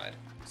this on the side.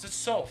 Because it's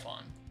so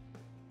fun.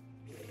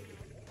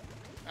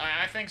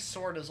 I think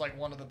Sword is, like,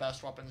 one of the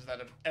best weapons that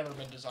have ever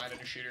been designed in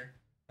a shooter.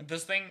 And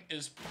this thing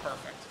is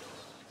perfect.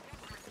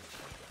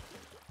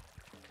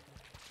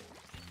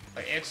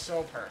 Like, it's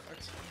so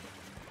perfect.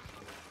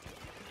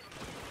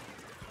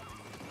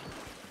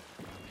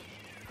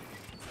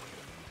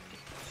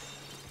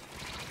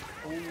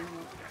 Ooh.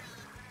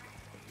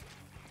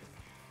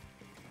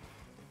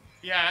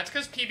 Yeah, it's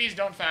because PBs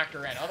don't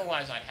factor in.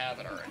 Otherwise, I'd have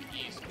it already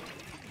easy.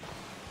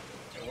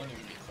 It wouldn't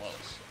even be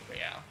close. But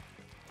yeah.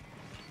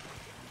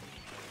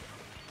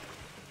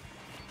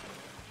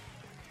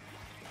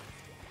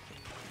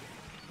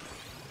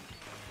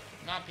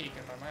 Not peeking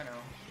them, I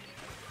know.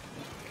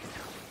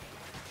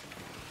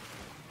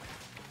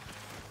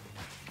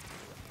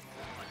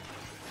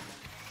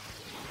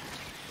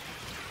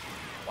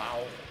 Wow.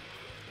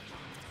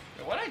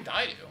 Wait, what did I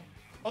die to?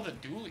 Oh, the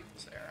dually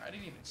was there. I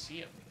didn't even see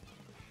him.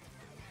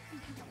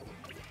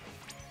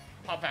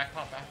 Pop back,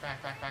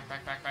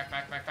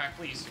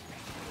 please.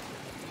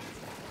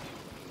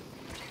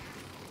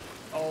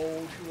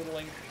 Oh, too little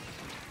link.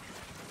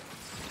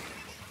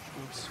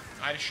 Oops.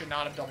 I should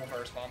not have double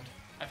burst bombed.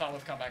 I thought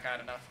with comeback I had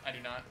enough. I do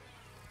not.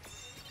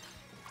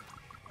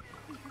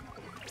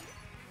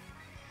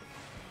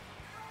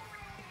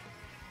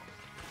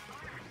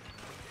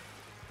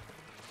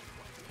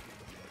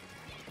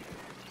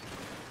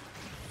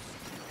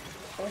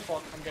 Oh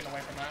fuck, I'm getting away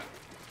from that.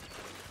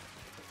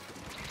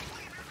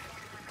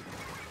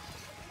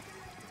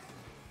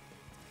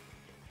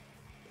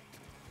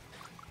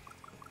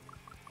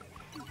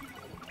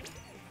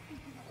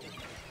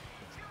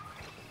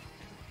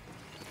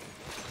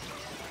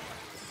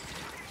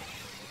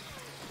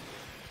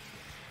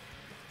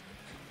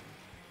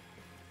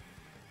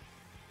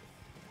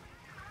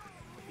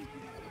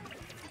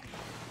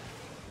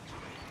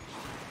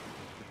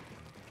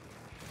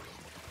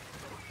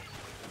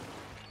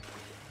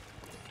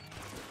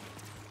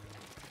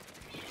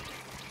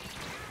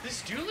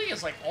 This dually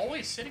is like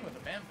always sitting with the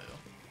bamboo.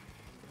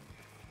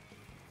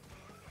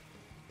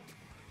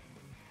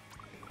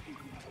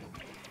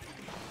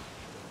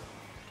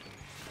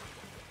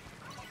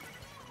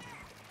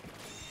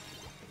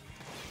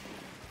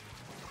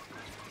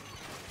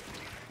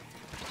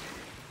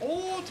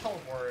 Oh,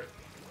 teleport.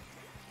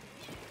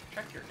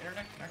 Check your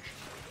internet connection.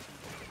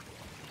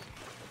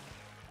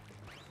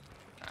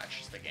 Ah, it's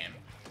just the game.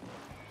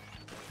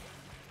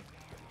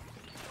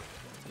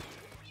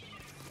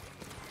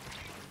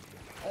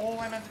 Oh,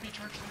 I meant to be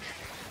charged.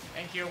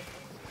 Thank you.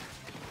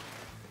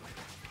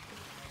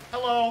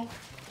 Hello.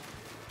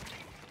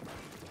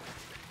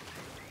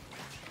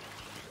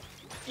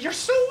 You're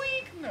so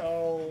weak. No.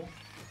 Oh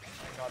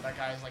my god, that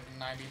guy is like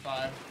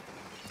 95.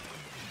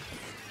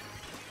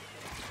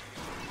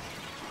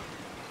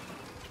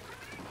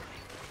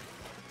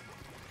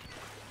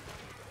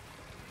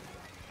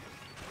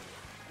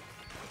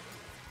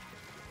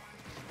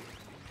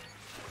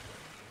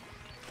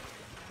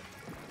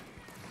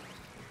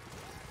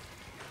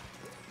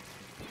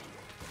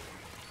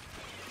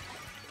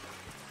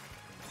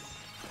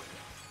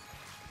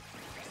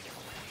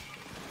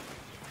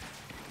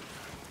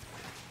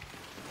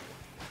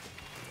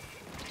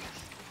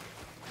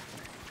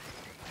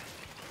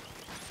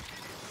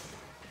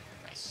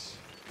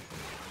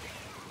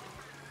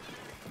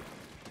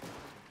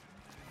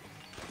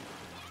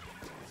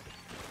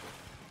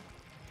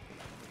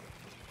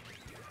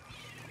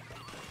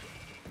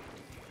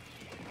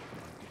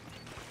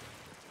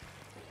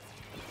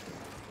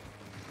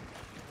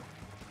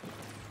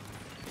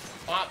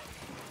 Pop.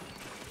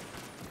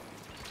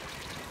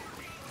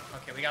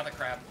 Okay, we got the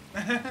crab.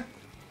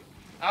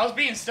 I was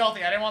being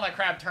stealthy. I didn't want that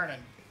crab turning.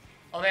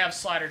 Oh, they have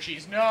slider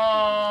cheese.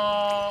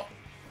 No.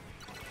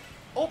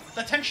 Oh,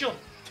 the 10 shield.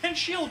 10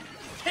 shield.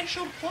 10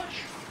 shield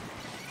clutch.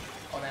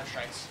 Oh, they have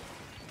strikes.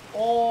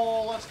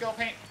 Oh, let's go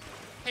paint.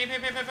 Paint,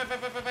 paint, paint, paint, paint,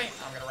 paint, paint, paint.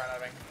 I'm gonna run out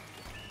of ink.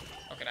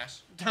 Okay,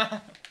 nice.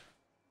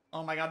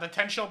 Oh my god, the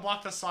 10 shield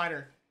blocked the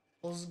slider.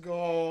 Let's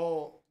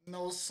go.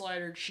 No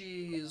slider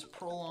cheese.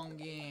 Prolonged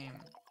game.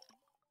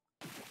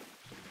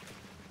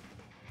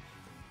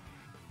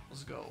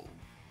 Let's go.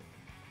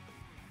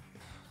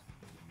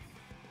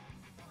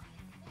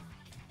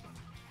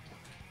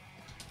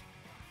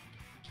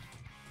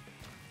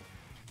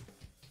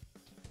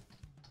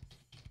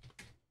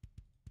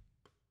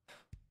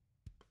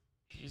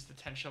 Use the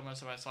 10 shield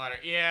most of my slider.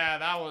 Yeah,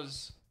 that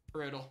was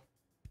brutal.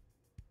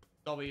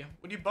 W.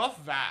 Would you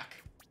buff Vac?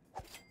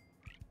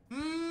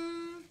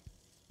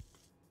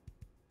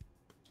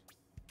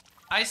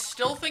 I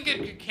still think it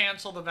could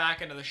cancel the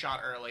Vac into the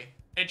shot early.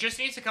 It just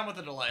needs to come with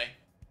a delay.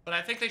 But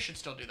I think they should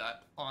still do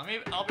that. Hold on,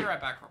 maybe I'll be right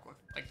back real quick.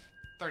 Like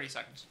 30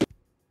 seconds.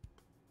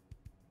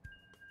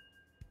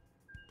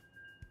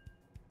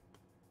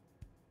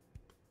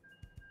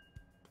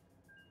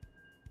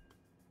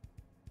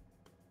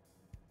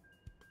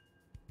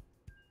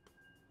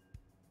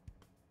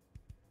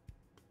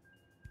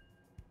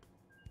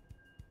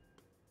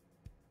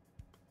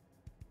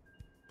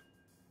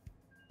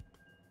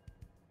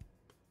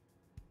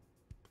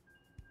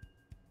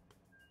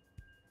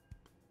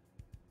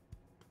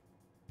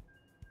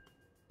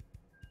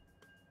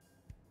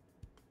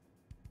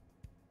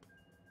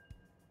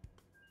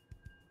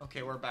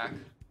 Okay, we're back.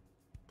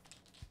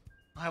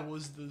 I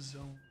was the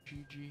zone.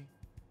 GG.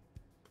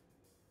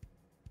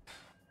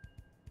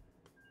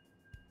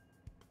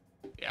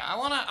 Yeah, I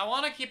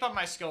wanna keep up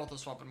my skill with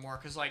this weapon more,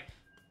 cause like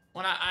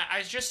when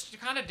I just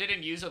kind of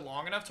didn't use it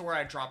long enough to where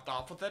I dropped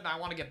off with it, and I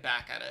want to get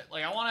back at it.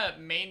 Like I want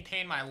to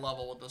maintain my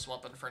level with this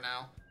weapon for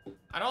now.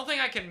 I don't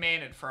think I can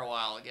main it for a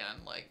while again,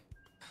 like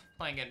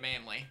playing it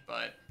mainly,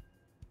 but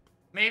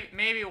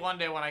maybe one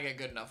day when I get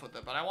good enough with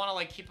it. But I want to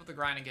like keep up the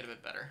grind and get a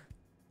bit better.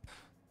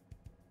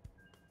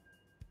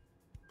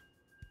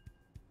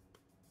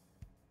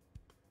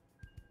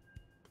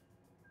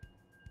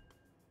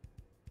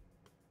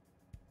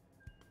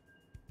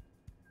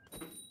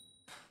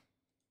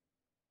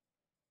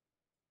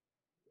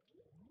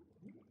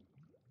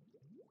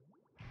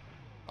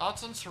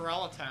 Thoughts on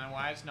Sorella 10 and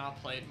why it's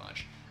not played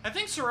much? I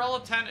think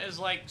Sorella 10 is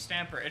like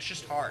Stamper. It's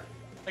just hard.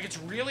 Like, it's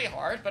really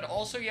hard, but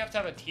also you have to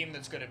have a team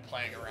that's good at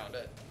playing around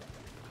it.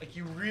 Like,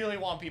 you really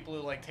want people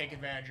who, like, take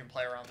advantage and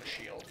play around the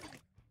shield.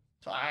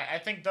 So I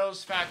think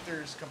those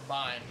factors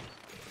combined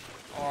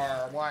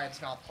are why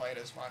it's not played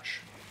as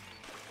much.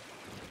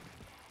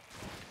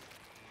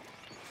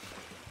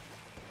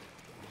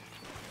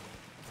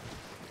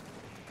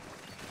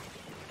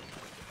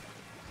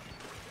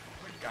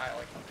 There's a guy,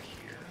 like, up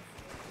here.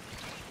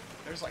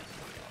 There's, like,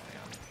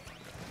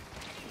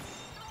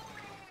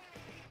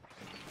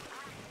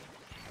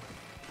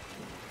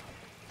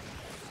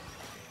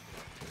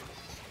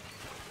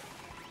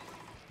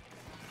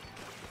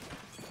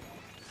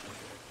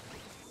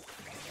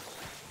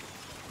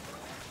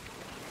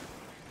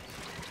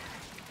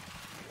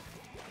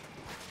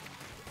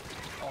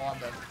 I'm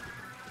dead.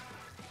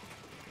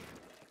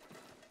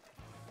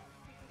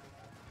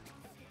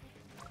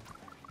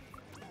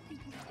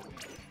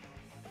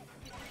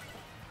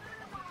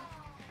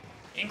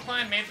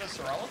 Incline made the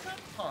Sorella 10?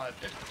 Huh,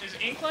 is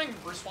Inkling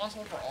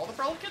responsible for all the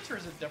Brella kits, or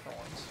is it different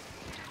ones?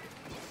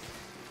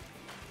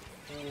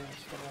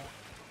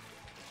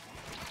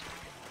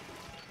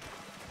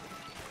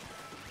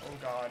 Oh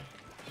god.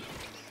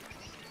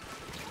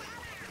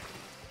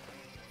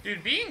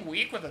 Dude, being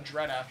weak with a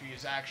Dread after you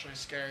is actually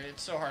scary.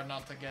 It's so hard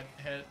not to get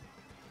hit.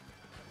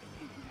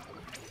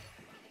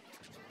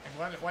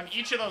 And when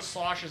each of those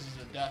sloshes is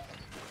a death,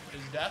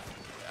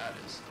 that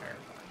is terrifying.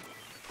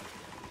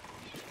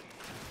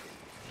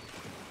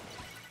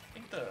 I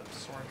think the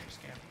sword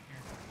just came from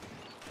here.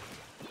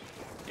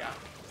 Yeah.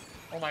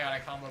 Oh my god, I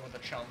comboed with a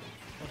chump.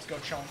 Let's go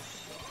chump.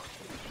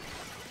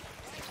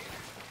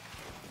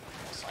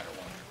 Cider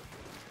one.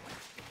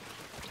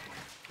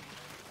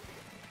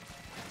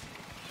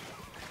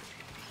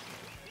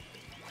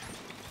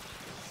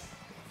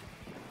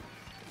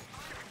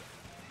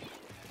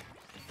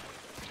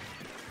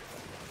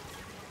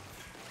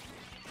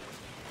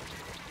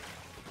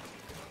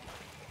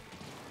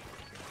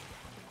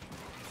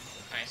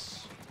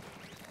 Nice.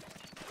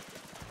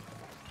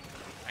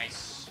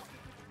 Nice.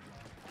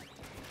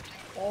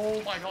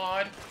 Oh my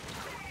god.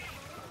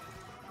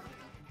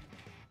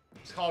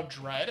 It's called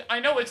Dread. I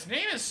know, its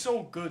name is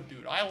so good,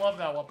 dude. I love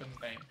that weapon's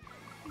name.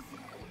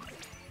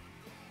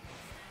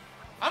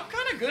 I'm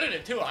kind of good at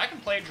it, too. I can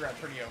play Dread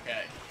pretty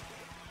okay.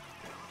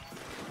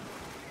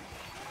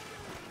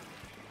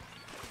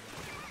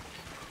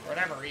 For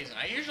whatever reason.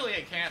 I usually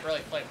can't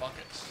really play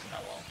buckets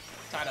that well.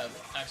 Outside of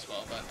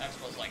Expo, but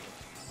Expo's like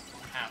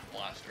half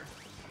blaster.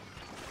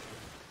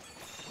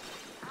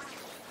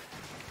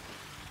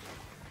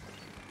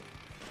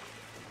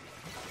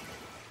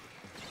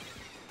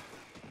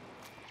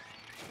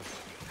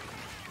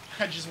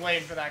 I'm just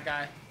waiting for that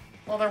guy.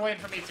 Well, they're waiting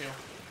for me too.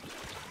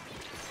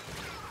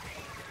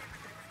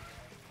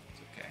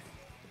 It's okay.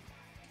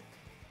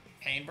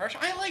 Paintbrush?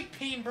 I like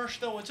Paintbrush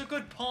though, it's a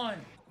good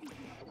pun.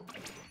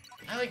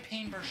 I like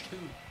Paintbrush too.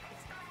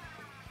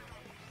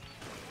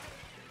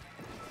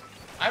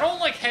 I don't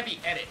like Heavy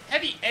Edit.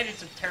 Heavy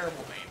Edit's a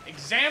terrible name.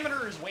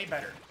 Examiner is way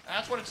better.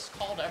 That's what it's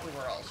called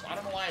everywhere else. I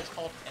don't know why it's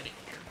called Edit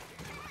here.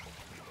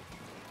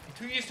 I'm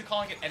too used to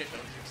calling it Edit though,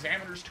 because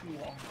Examiner's too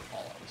long for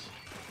callouts.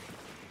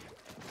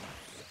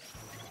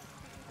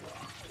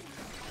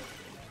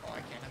 Oh,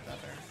 I can't hit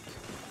that there.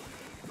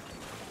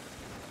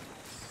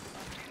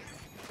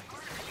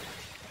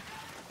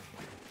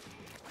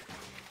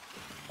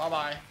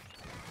 Bye-bye.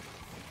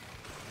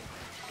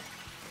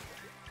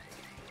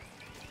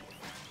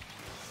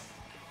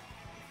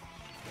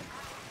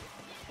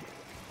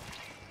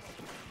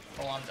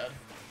 Oh, I'm dead.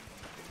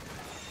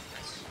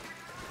 Nice.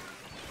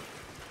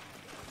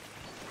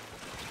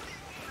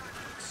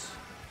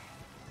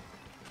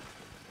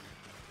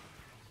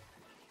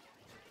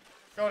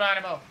 Go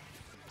Dynamo!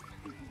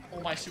 Oh,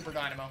 my super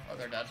Dynamo. Oh,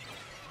 they're dead.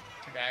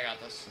 Okay, I got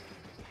this.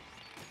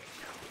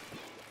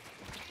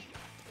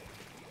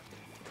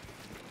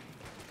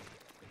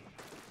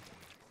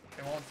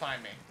 They won't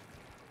find me.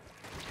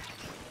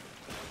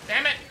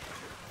 Damn it!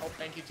 Oh,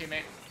 thank you,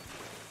 teammate.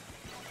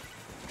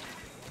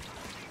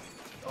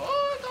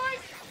 Oh, die!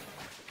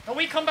 No,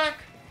 wait, come back!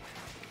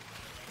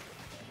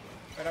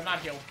 Wait, I'm not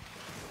healed.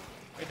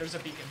 Wait, there's a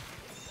beacon.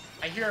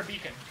 I hear a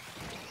beacon.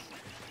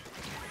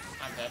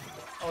 I'm dead.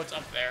 Oh, it's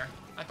up there.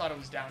 I thought it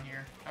was down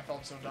here. I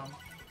felt so dumb.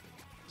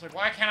 I was like,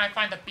 why can't I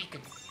find the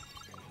beacon?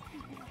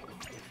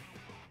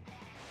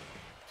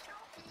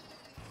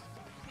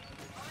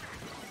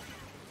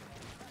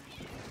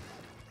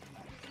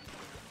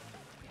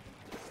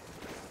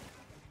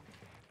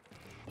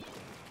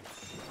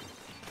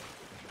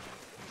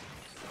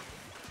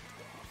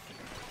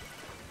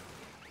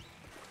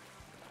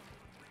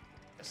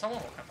 Someone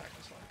will come back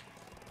this way.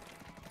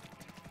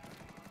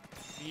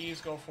 Please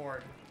go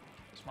forward.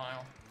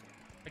 Smile.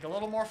 Like a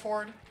little more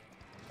forward.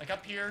 Like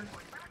up here.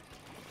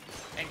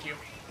 Thank you.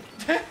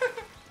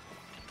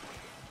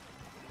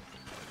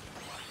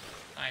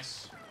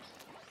 Nice.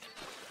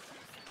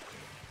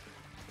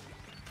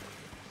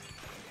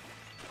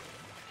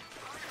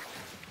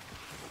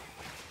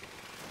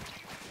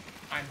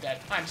 I'm dead.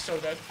 I'm so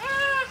dead.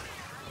 Ah!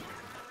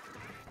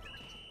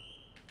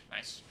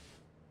 Nice.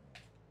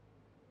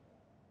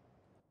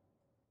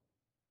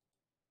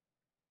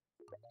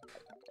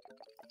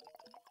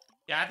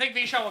 Yeah, I think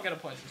V-Shot will get a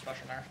place in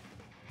Special Nerf.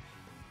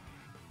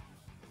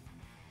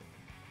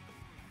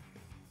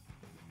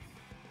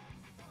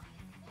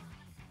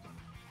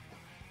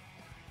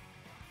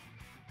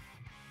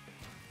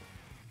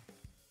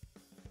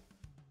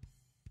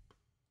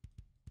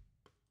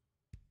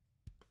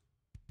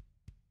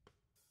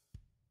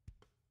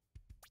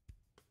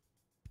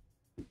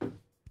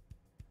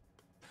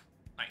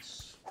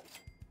 Nice.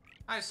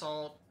 Hi,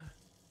 Salt.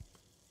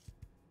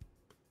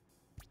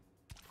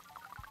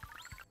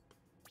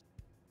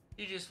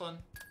 GG's fun.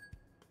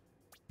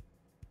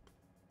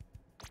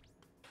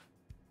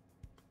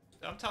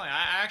 I'm telling you,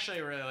 I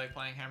actually really like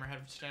playing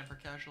Hammerhead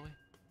Stanford casually.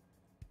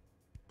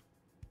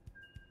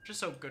 Just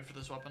so good for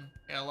this weapon.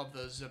 Yeah, I love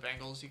the zip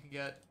angles you can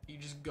get. You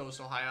just go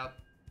so high up.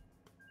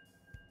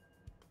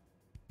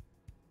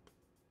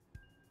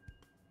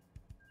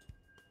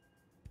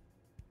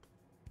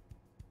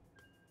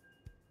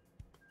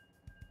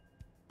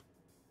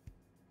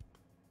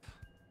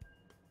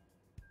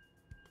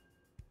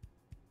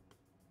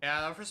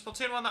 Yeah, for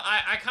Splatoon 1,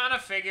 I kind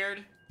of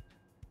figured.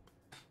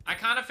 I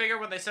kind of figured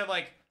when they said,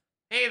 like,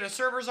 hey, the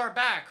servers are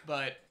back,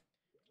 but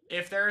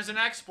if there's an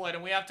exploit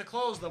and we have to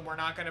close them, we're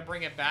not going to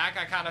bring it back.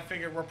 I kind of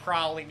figured we're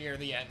probably near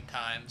the end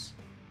times.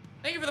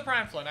 Thank you for the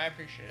Prime Flint. I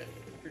appreciate it.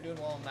 You're doing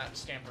well in that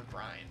Stanford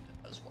grind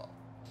as well.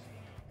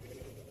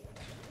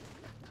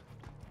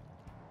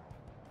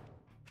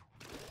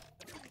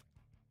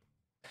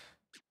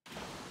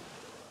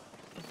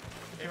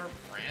 Favorite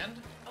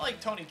brand? I like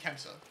Tony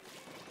Kensa.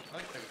 I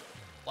like the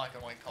black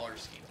and white color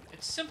scheme.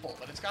 It's simple,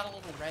 but it's got a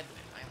little red in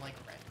it. I like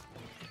red.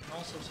 And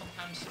also,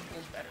 sometimes simple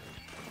is better.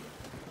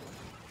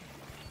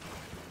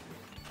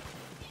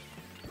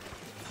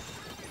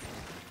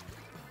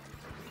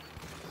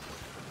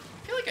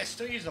 I feel like I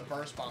still use the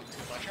burst bomb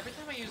too much. Every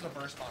time I use the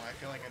burst bomb, I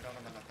feel like I don't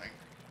have enough thing.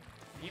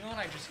 Even when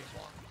I just use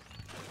one.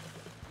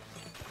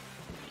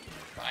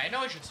 But I know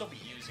I should still be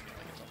using it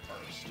like it's a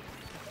burst.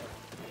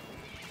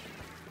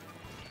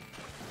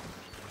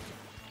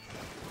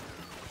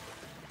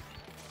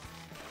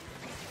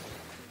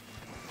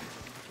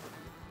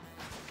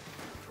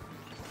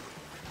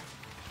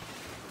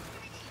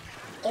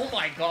 Oh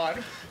my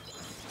god.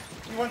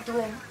 You went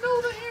through him.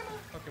 No, the hammer.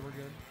 Okay, we're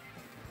good.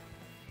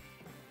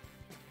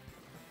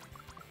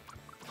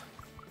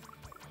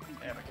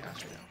 I have a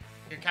caster now.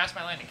 Here, cast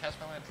my landing, cast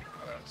my landing.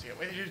 Oh, I don't see it.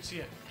 Wait, you didn't see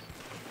it.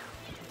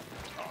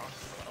 Oh,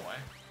 it went away.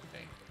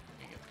 Dang.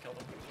 You get killed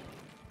him.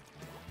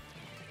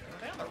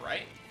 Are they on the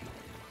right?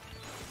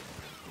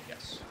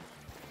 Yes.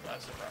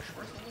 That's the brush.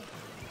 Where's the loot?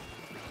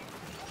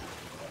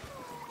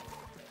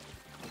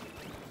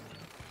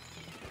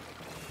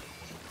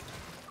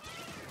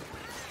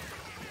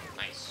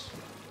 Nice.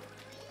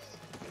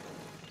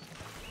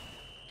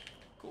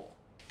 Cool.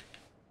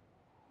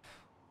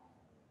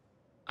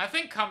 I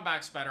think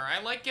comeback's better.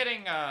 I like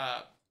getting,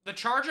 the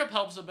charge up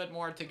helps a bit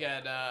more to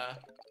get,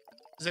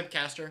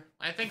 Zipcaster.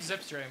 I think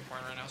Zip's really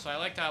important right now, so I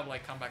like to have,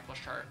 like, comeback plus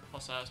chart,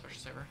 plus, special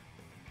saver.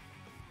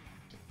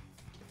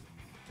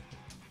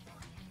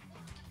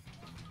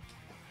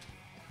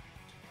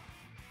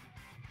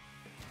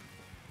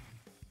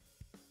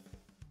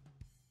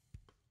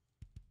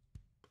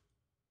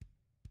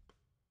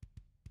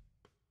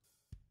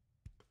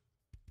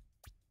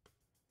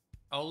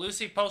 Oh,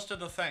 Lucy posted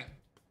the thing.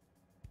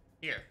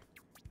 Here.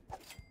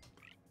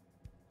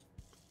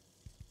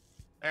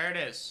 There it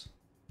is.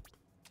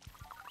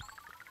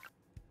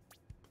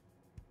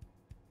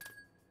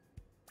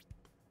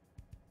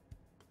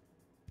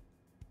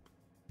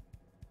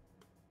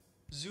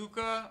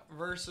 Zuka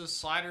versus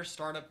Slider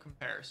startup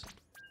comparison.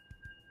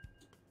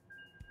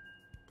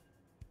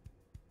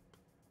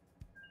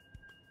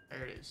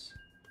 There it is.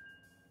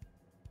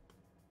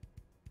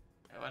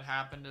 What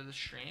happened to the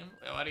stream?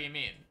 Wait, what do you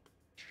mean?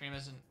 Stream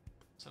isn't...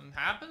 Something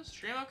happens?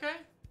 Stream okay?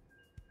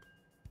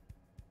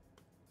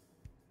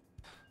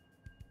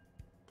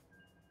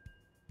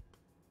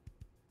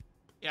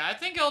 Yeah, I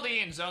think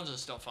LDE and zones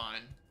is still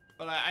fine.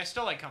 But I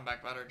still like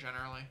comeback better,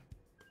 generally.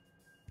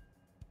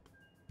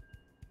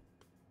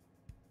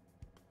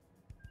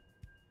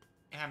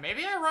 Yeah,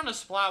 maybe I run a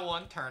Splat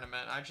 1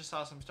 tournament. I just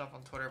saw some stuff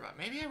on Twitter about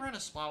maybe I run a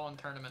Splat 1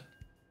 tournament.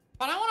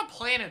 But I want to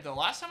play in it, though.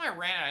 Last time I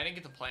ran it, I didn't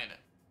get to play in it.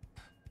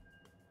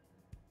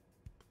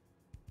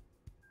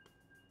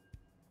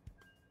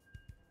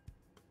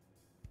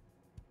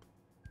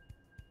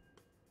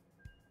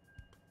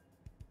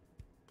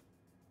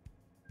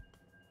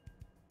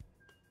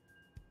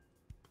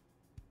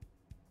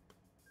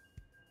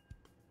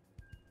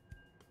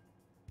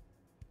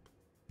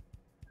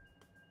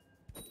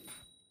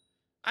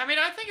 I mean,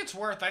 I think it's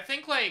worth. I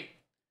think, like...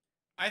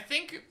 I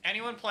think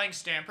anyone playing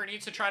Stamper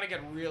needs to try to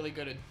get really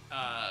good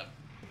at,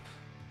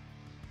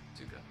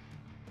 Zuka.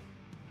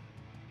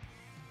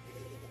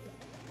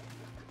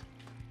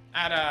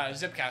 At,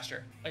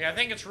 Zipcaster. Like, I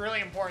think it's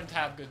really important to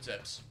have good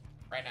zips.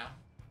 Right now.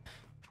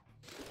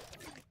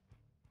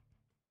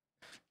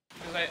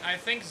 Because I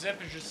think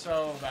zip is just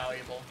so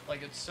valuable.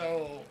 Like, it's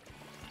so...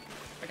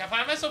 Like, I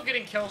find myself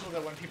getting kills with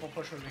it when people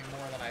push with me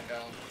more than I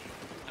don't.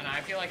 And I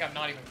feel like I'm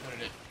not even good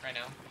at it right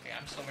now. Like,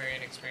 I'm still very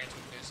inexperienced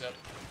with new zip.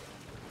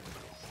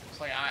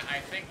 It's like, I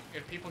think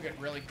if people get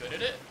really good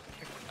at it,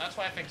 that's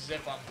why I think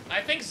zip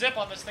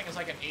on this thing is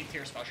like an A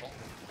tier special.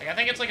 Like, I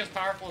think it's like as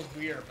powerful as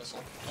Bee or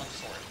Missile on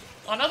sword.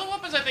 On other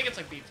weapons, I think it's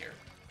like B tier.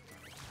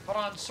 But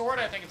on sword,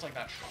 I think it's like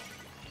that strong.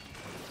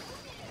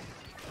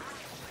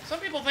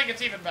 Some people think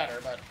it's even better,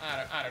 but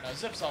I don't know.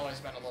 Zip's always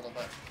been a little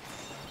bit...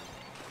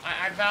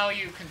 I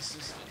value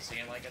consistency,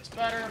 and like, it's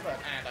better, but...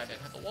 And I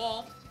didn't hit the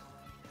wall.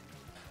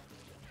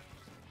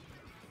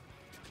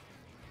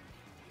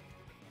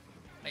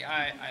 Like,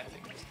 I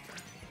think it's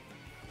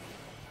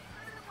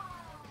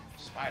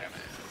Spider-Man.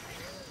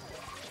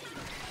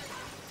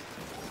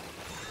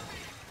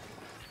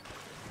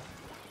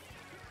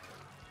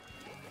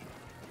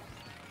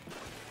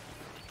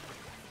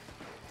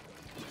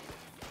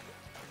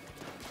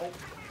 Oh.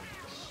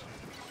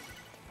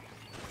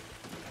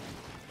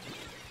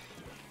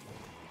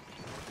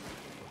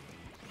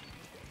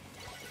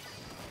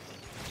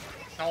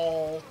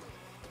 No.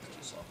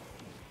 Too slow.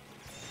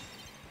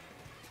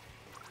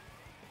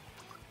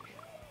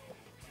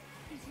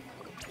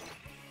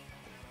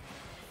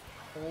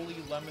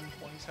 lemon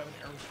 27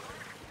 aerosol.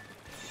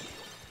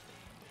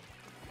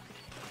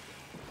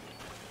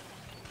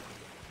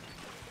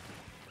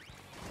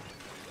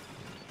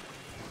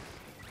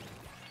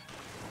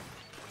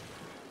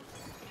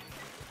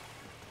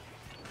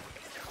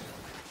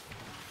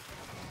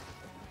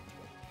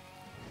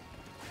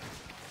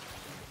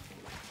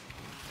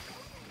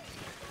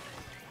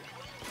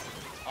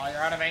 Oh, you're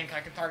out of ink. I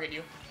can target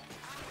you.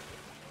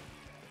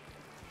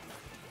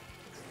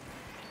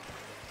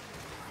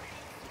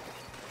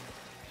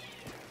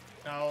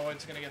 No,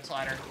 it's gonna get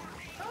slider.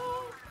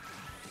 Oh.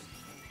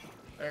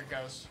 There it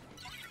goes.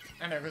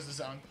 And there goes the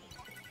zone.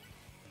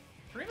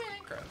 3-man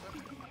ink.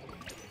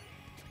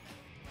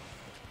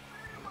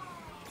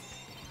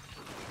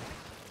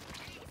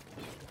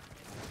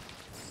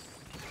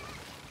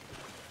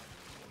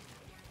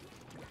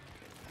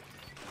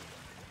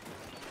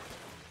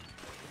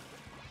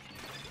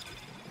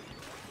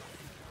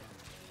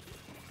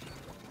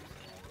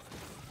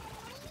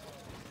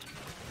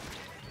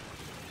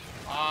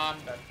 I'm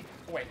dead.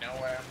 Wait, no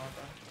way, I'm not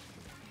done.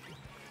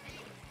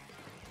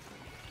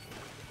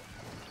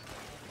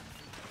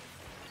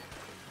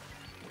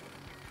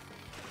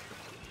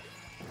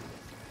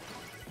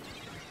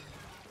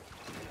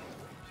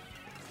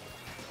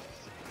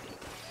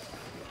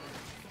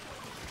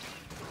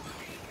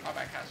 Oh,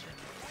 back caster.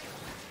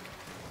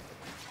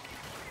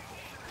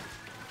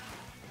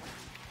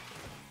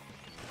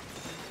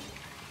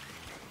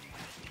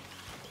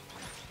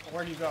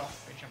 Where'd you go?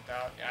 They jumped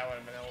out. Yeah, I would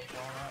have been able to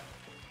blow him up.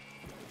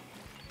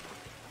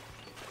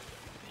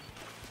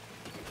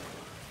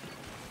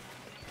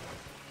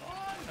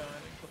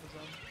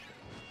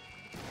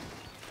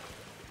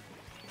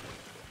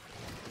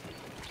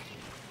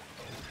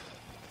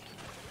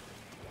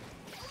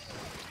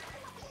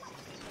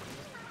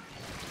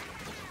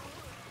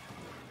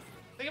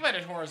 I think if I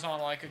did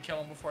horizontal, I could kill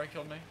him before he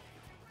killed me.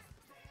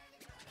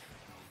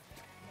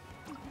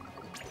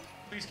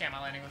 Please can't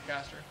my landing with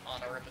caster. Oh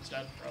no, Rip is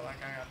dead. Bro, that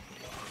guy got...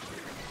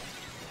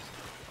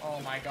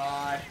 Oh my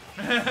god.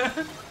 There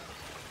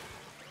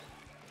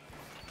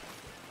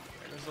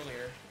goes the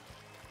leader.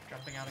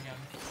 Jumping out again.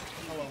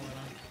 Hello,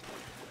 Luna.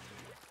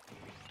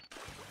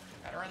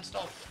 Gotta run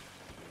stealth.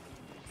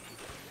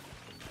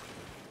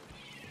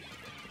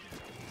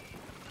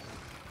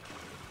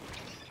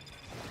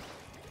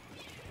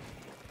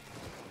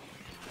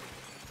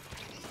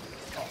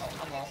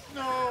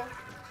 No!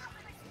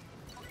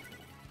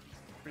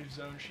 Brief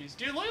zone she's.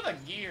 Dude, look at the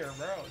gear,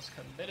 bro. It's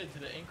committed to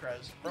the ink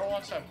res. Bro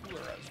wants to have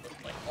cooler res, but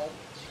like always.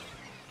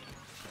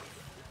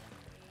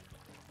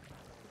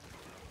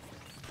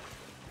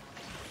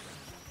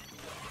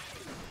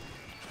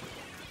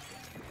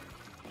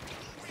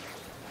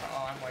 Uh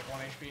oh, I'm like 1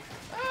 HP.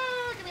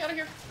 Ah, get me out of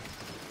here.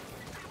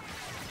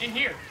 In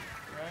here.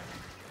 Right?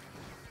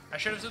 I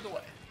should have stood the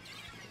way.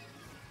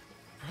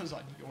 Bro's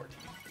on your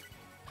team.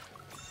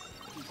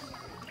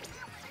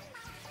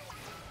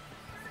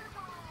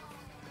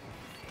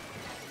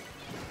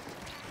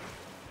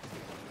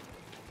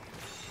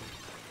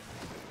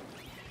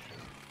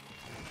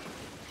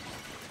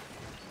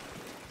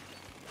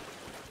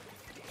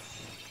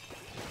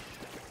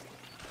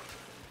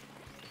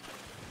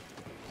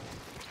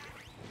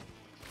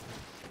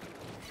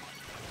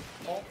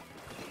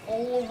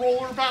 Oh,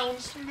 roller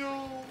bounce,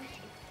 no!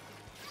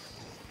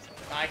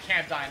 I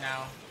can't die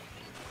now.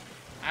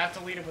 I have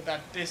to lead it with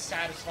that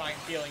dissatisfying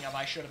feeling of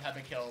I should have had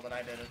the kill, but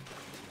I didn't.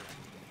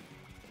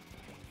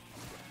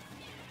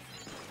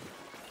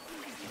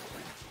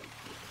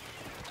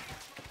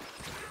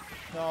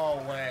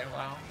 No way,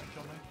 wow, that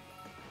killed me.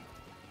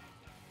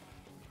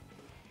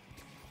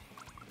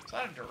 Is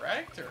that a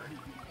direct, or?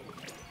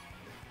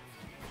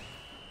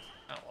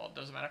 Oh, well, it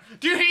doesn't matter.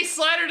 Dude, he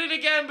slidered it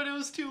again, but it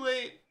was too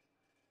late.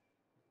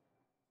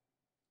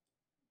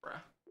 Bruh.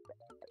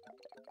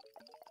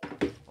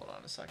 Hold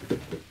on a second.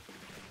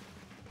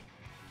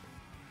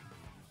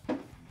 Oh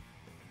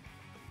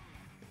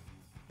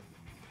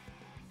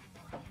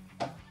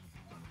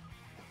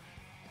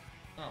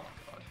my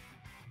god.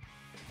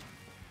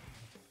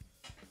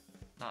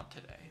 Not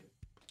today.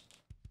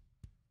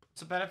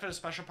 It's a benefit of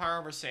special power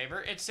over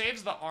saver. It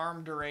saves the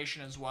arm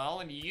duration as well,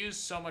 and you use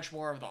so much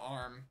more of the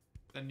arm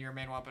than your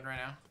main weapon right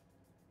now.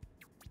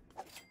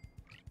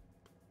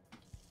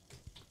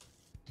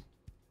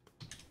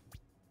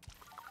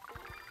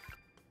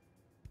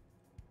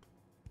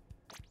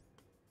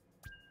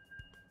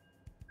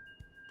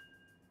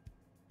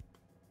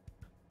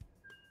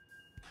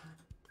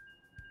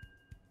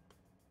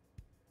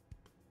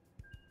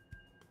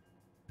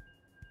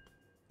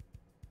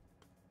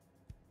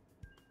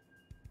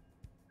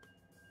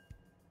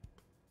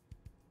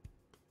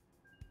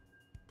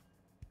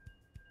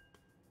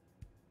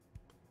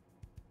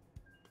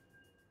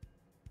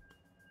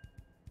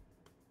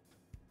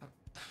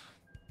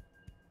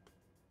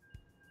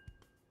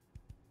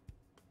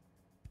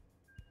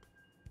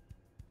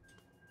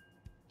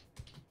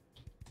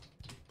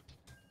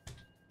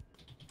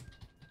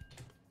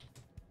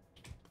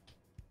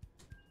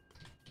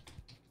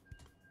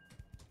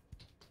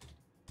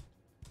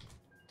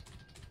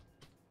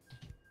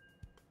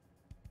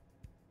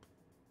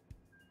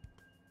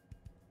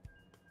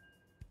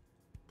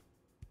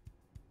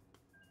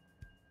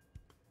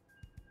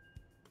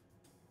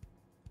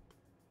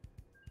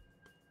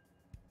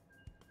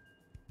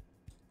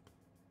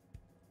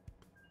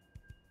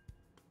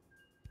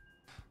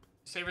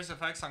 Saber's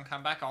effects on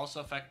comeback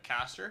also affect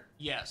caster?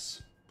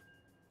 Yes.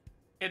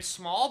 It's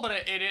small, but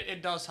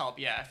it does help,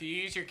 yeah. If you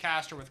use your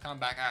caster with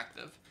comeback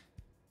active,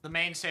 the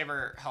main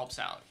saber helps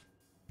out.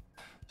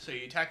 So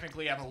you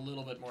technically have a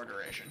little bit more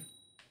duration.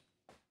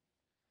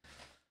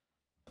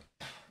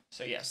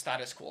 So yes, that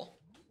is cool.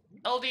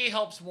 LDE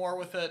helps more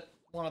with it,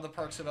 one of the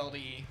perks of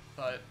LDE,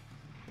 but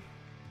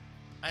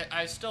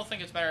I still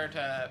think it's better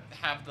to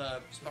have the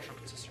special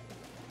consistent.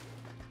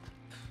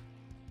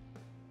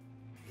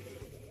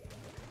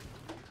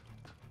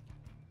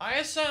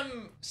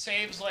 ISM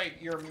saves,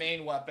 like, your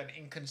main weapon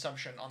in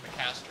consumption on the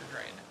caster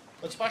drain.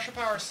 But special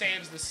power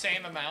saves the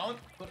same amount,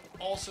 but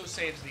also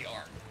saves the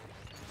arm.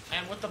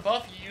 And with the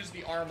buff, you use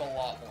the arm a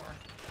lot more.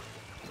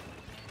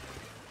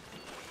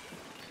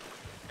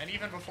 And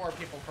even before,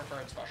 people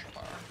preferred special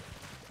power.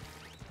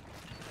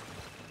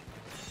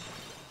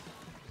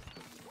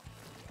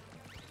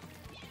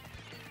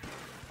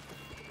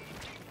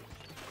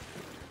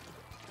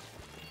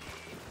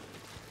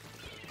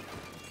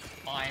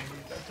 I'm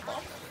the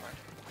bomb.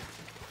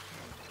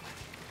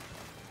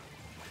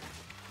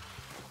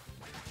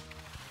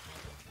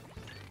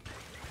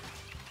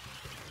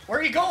 Where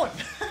are you going?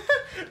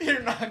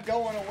 You're not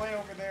going away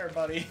over there,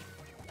 buddy.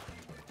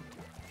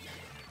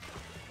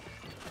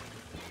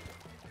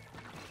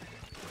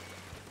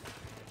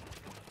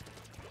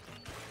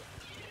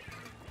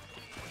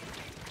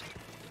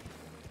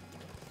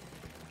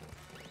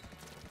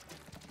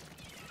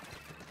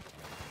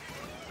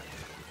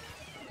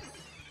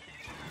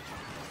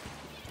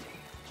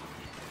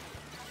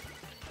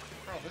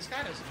 Bro, this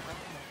guy doesn't have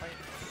to fight.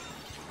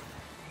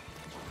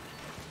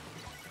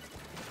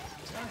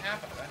 It's gonna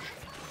happen eventually.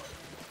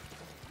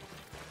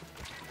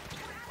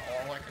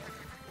 Oh, I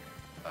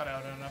got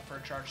out enough for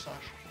a charge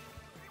slash.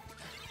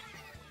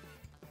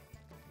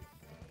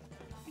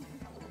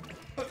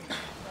 Oh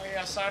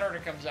yeah, side order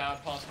comes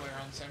out possibly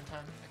around the same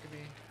time. That could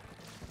be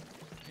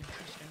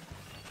interesting.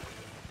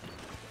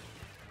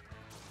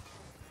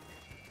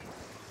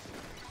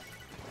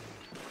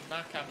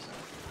 Not captain.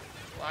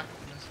 Lack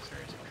of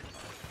necessary special.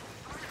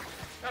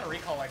 Got a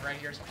recall like right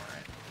here somewhere,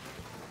 right?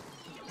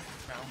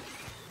 No.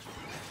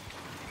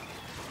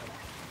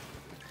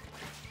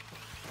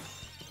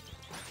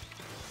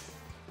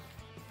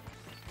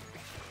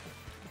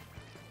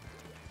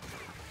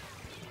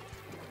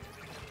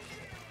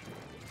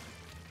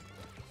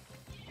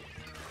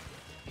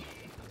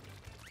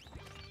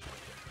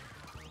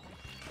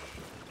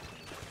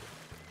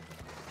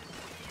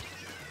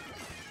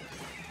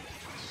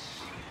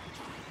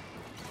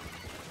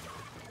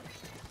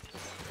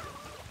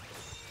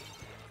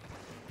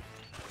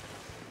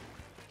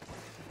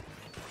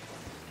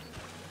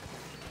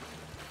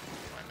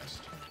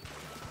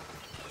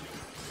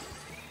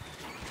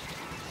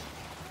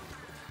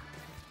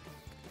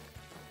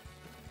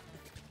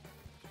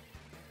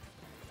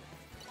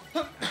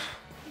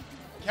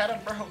 Get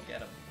him, bro.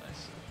 Get him.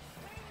 Nice.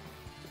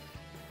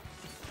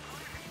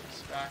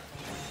 Stack.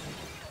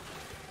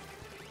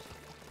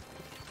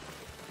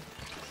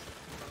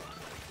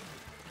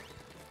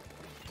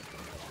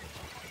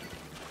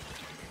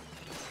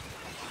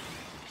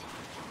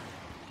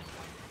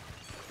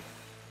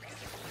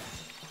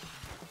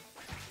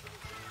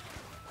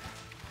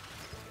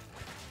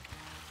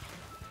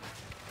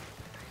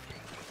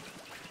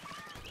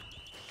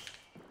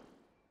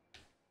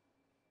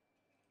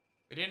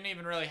 We didn't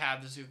even really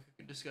have the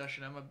Zuka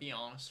discussion, I'm gonna be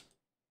honest.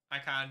 I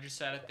kinda just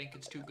said I think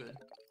it's too good.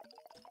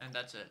 And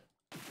that's it.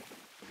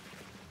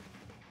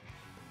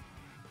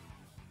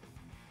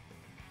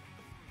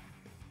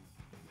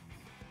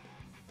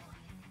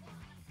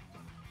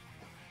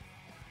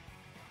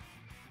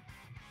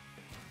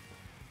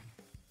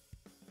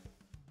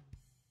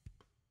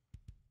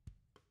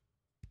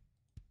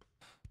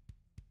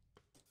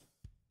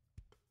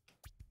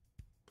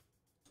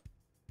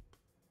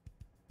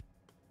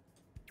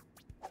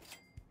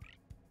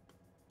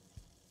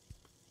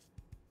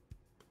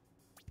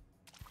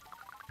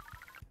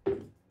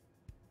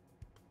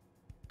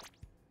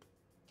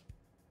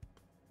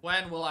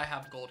 When will I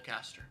have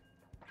Goldcaster?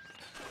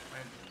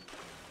 When?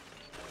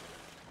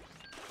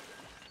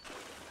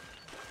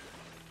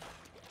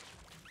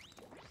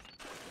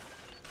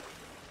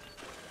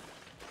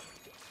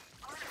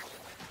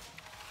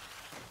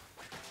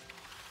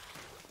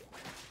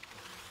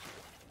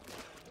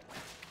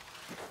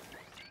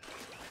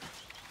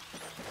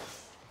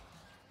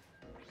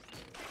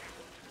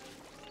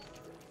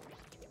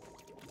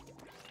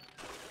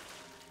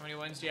 How many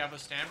wins do you have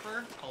with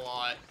Stamper? A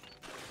lot.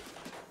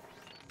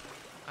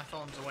 My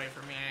phone's away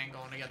from me, I ain't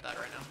going to get that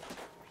right now.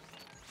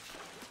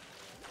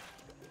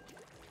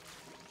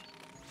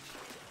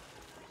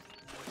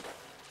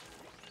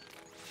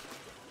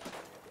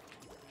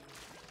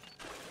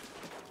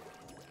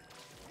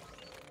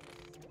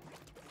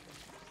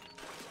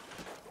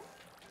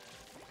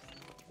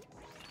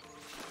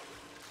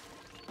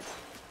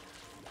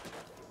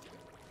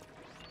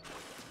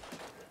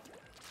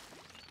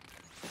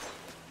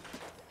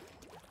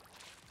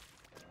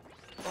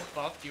 What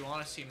buff do you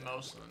want to see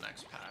most in the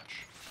next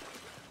patch?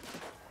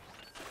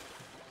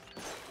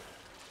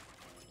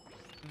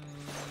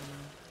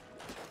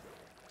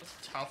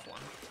 tough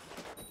one.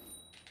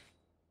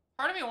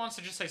 Part of me wants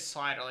to just say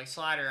Slider. Like,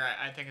 Slider,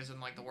 I think, is in,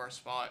 like, the worst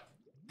spot.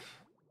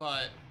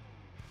 But...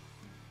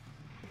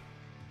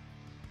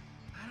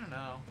 I don't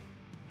know.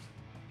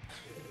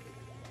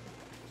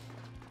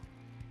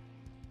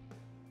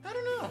 I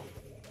don't know.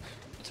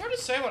 It's hard to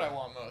say what I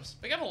want most.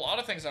 Like, I have a lot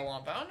of things I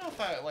want, but I don't know if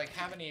I, like,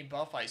 have any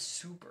buff I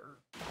super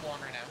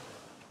want right now.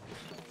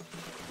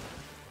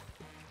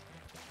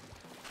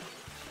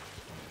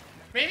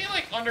 Maybe,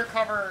 like,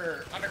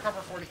 undercover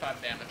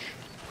 45 damage.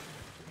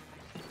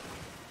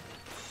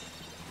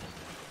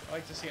 I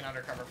like to see an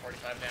undercover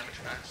 45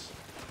 damage max.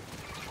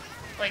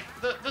 Like,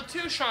 the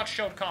two-shot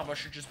shield combo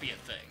should just be a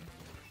thing.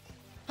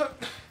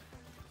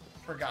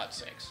 For God's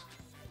sakes.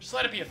 Just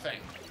let it be a thing.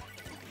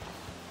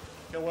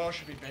 The well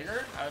should be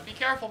bigger. I would be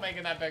careful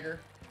making that bigger.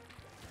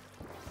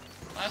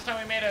 Last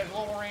time we made a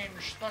global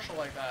range special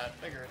like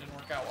that bigger, it didn't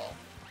work out well.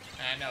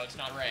 And I know it's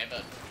not Ray,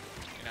 but,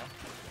 you know,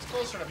 it's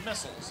closer to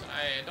missiles, and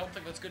I don't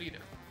think that's good either.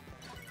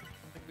 I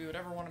don't think we would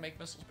ever want to make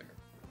missiles bigger.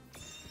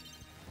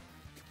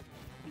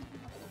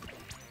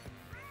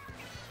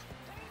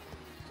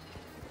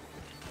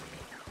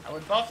 I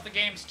would buff the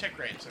game's tick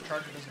rate so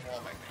Charger doesn't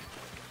wall bang me.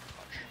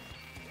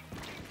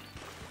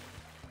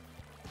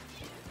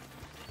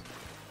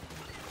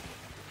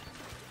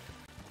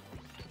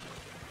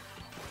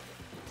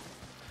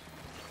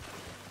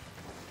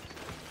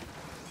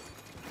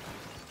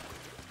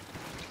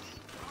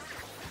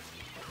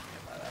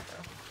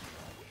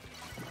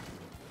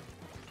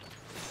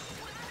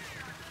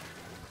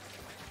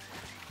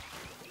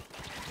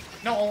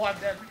 No, I'm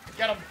dead.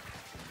 Get him.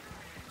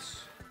 Nice.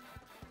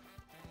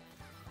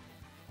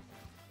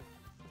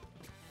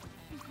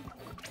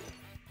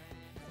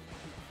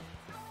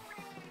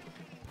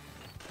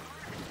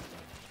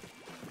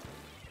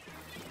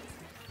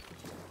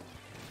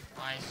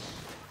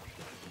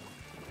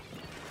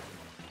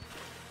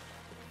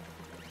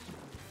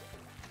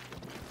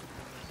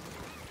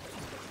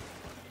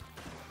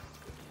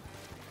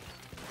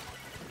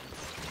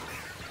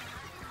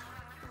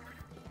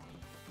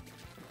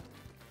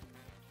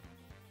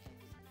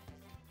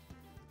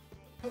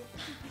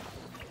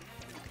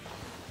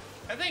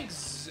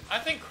 I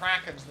think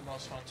Kraken's the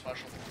most fun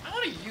special. I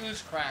want to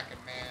use Kraken,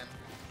 man.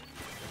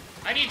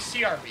 I need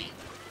CRB.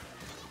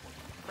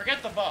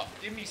 Forget the buff.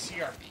 Give me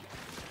CRB.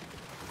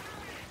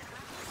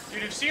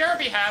 Dude, if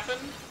CRB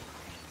happened,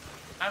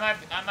 I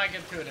might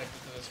get too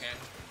addicted to this game.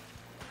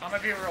 I'm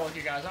gonna be real with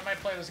you guys. I might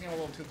play this game a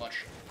little too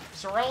much.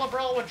 Sorella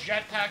Brell with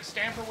Jetpack,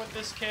 Stamper with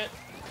this kit,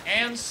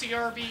 and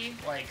CRB,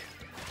 like,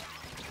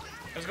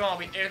 it's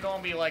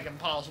gonna be like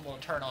impossible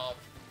to turn off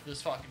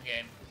this fucking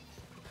game.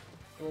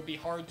 It will be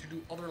hard to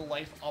do other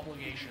life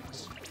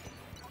obligations.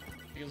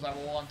 Because I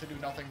will want to do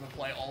nothing but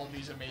play all of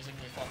these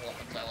amazingly fun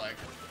weapons I like.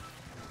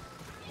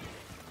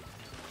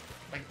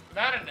 Like,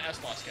 that and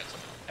S-Boss kits.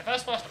 If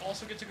S-Boss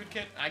also gets a good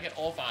kit, I get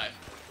all 5.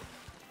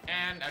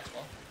 And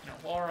X-Boss. You know,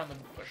 while we're on the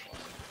push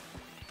list.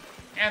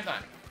 And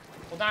Dynamo.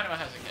 Well, Dynamo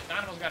has a kit.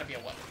 Dynamo's gotta be a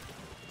weapon.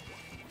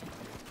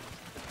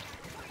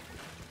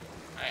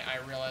 I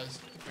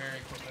realized very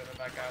quickly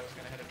that guy was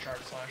gonna hit a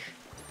charge slash.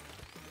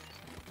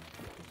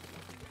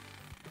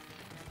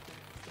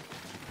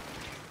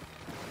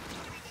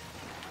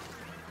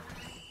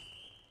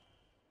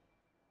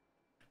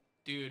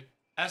 Dude,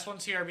 S1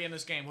 CRB in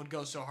this game would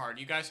go so hard.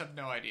 You guys have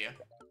no idea.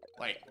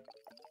 Like,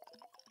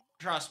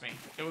 trust me,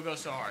 it would go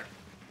so hard.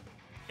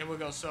 It would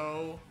go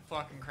so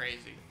fucking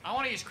crazy. I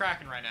want to use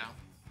Kraken right now.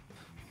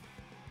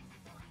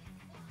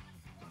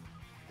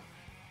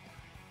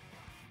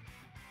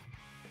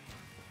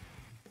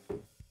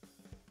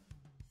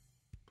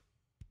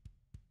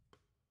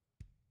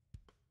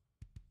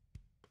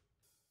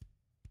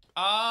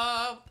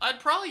 I'd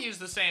probably use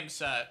the same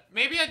set.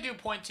 Maybe I'd do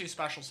 .2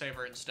 Special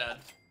Saver instead.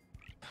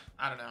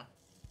 I don't know.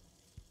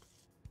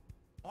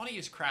 I want to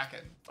use Kraken,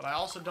 but I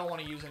also don't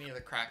want to use any of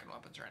the Kraken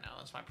weapons right now.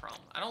 That's my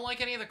problem. I don't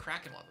like any of the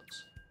Kraken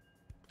weapons.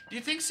 Do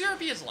you think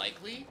CRB is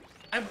likely?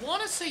 I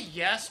want to say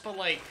yes, but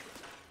like...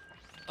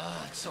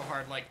 it's so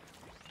hard. Like,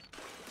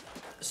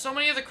 so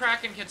many of the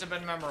Kraken kits have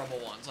been memorable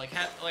ones. Like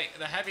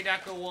the Heavy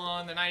Deco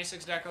one, the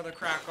 96 Deco, the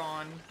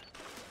Krakon.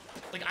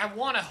 Like, I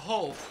want to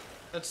hope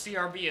that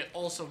CRB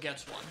also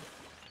gets one.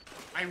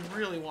 I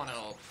really want to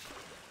hope.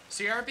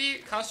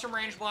 CRB, Custom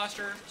Range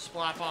Blaster,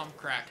 Splat Bomb,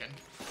 Kraken.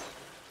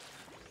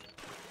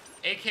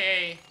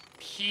 AKA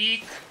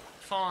peak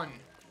fun.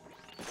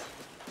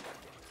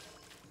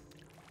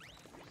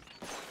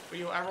 Would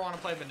you ever want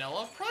to play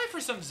vanilla? Probably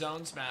for some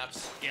zones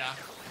maps, yeah.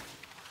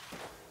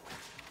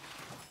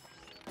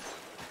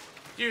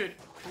 Dude,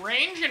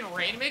 Range and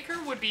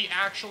Rainmaker would be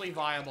actually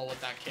viable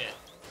with that kit.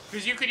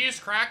 Because you could use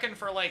Kraken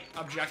for, like,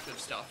 objective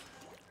stuff.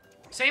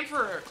 Same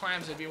for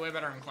Clams, it'd be way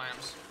better in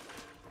Clams.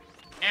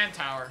 And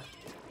Tower.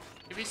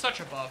 It'd be such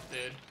a buff,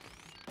 dude.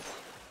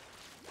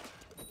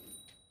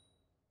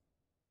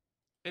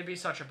 It'd be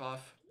such a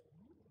buff.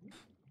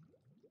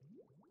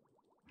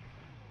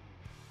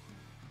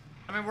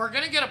 I mean, we're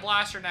gonna get a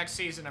blaster next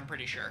season, I'm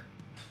pretty sure.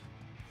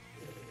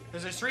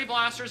 Because there's 3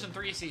 blasters and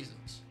 3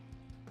 seasons.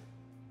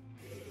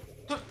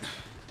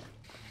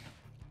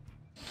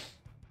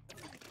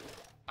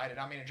 I did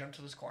not mean to jump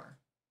to this corner.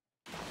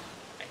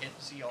 I hit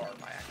ZR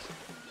by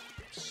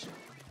accident.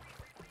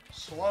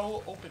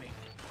 Slow opening.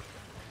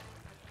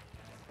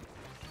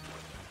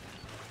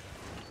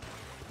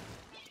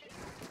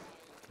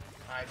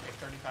 I take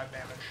 35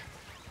 damage.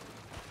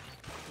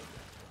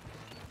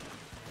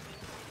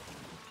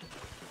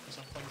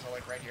 Some things are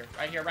like right here.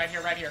 Right here, right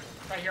here, right here.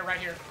 Right here, right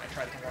here. I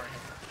tried to warn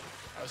him.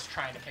 I was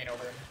trying to paint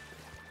over him.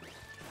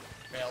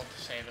 Failed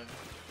to save him.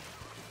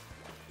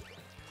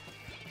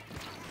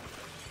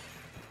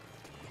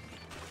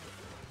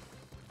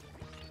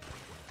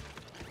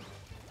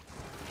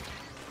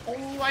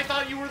 Oh, I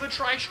thought you were the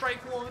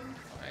tri-strike one.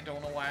 I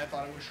don't know why I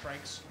thought it was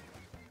strikes.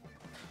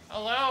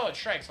 Hello, it's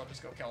strikes. I'll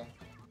just go kill him.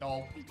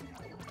 No.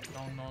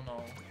 No, no,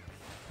 no.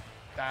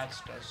 That's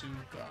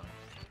Bazooka.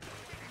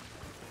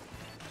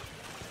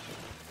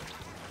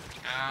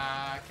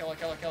 Ah, kill it,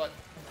 kill it, kill it.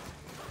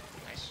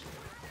 Nice.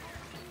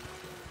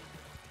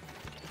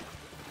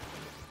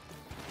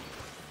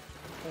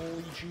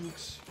 Holy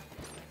jukes.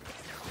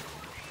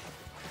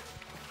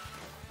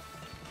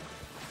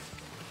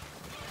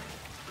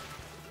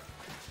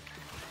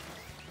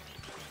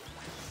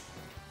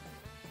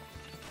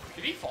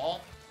 Did he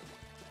fall?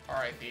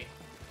 R.I.P.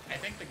 I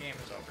think the game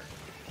is over.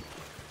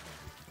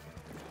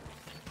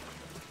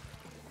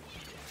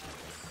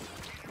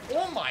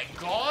 Oh my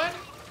god!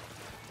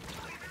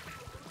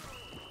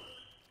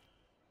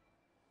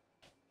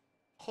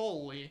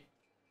 Holy.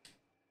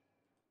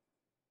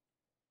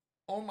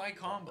 Oh my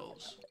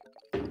combos.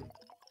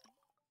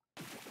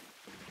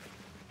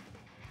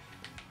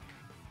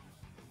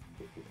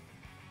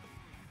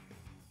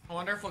 I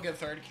wonder if we'll get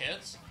third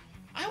kits.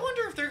 I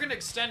wonder if they're gonna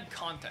extend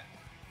content.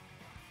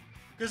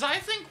 Because I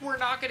think we're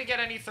not gonna get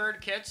any third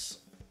kits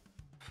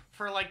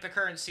for like the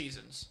current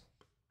seasons.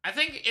 I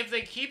think if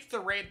they keep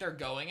the rate they're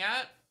going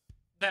at,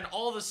 then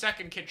all the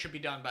second kits should be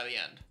done by the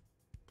end.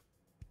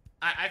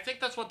 I think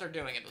that's what they're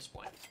doing at this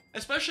point.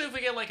 Especially if we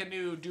get like a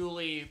new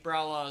Dooley,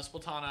 Brella,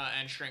 Splatana,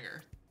 and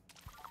Stringer.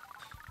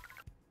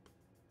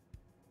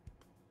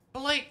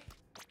 But like,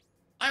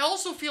 I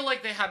also feel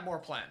like they had more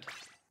planned.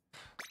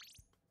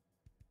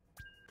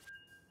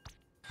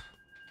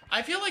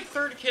 I feel like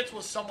third kits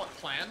was somewhat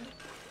planned,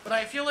 but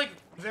I feel like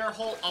their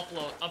whole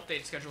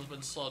update schedule has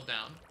been slowed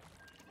down.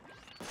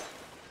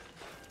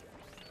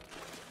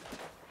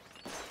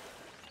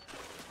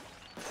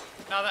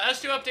 Now, the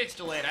S2 update's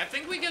delayed. I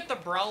think we get the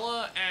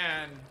Brella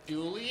and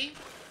Dooley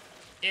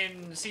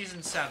in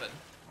Season 7.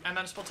 And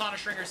then Splatana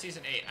Stringer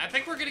Season 8. I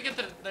think we're going to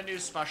get the new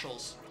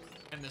specials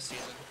in this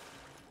season.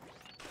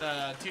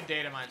 The 2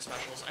 data mine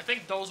specials. I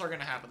think those are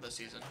going to happen this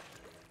season.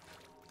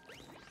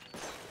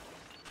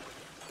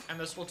 And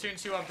the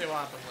Splatoon 2 update will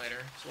happen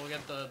later. So we'll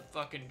get the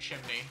fucking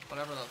chimney.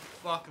 Whatever the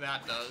fuck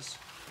that does.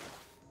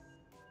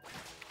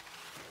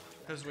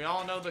 Because we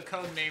all know the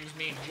code names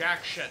mean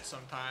jack shit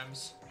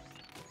sometimes.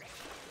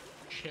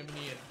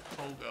 Chimney and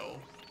Pogo.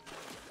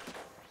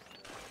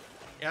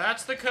 Yeah,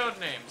 that's the code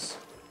names.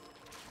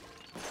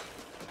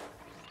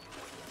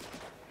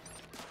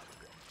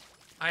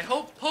 I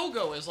hope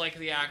Pogo is like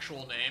the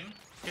actual name.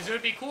 Because it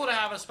would be cool to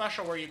have a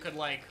special where you could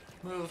like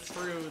move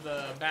through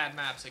the bad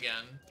maps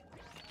again.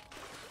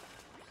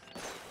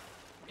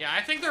 Yeah,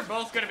 I think they're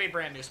both going to be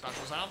brand new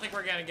specials. I don't think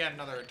we're going to get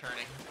another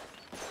returning.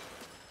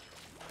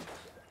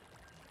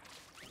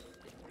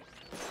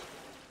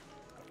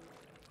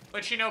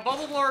 But, you know,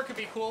 Bubble Blower could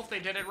be cool if they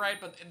did it right,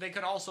 but they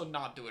could also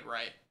not do it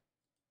right.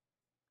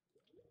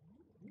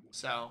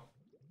 So.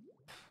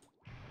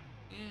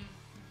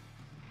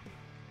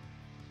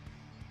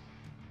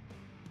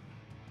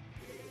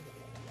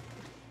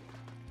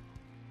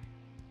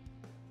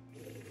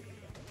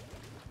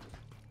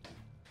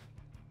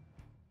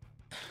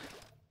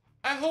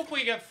 I hope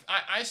we get...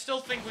 I still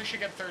think we should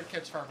get third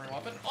kits for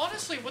everyone. But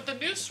honestly, with the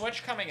new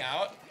Switch coming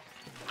out,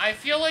 I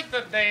feel like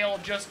that they'll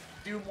just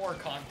do more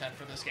content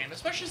for this game.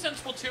 Especially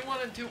since Splatoon 1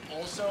 and 2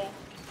 also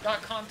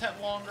got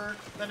content longer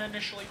than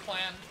initially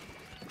planned.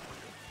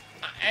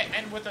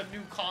 And with a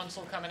new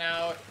console coming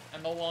out,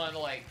 and they'll want to,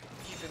 like,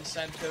 keep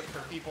incentive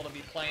for people to be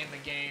playing the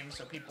game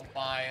so people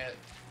buy it.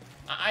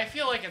 I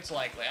feel like it's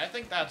likely. I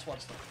think that's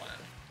what's the plan.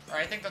 Or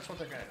I think that's what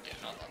they're gonna do.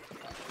 Not that.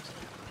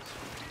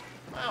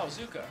 Wow,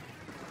 Zuka.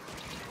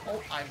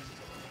 Oh,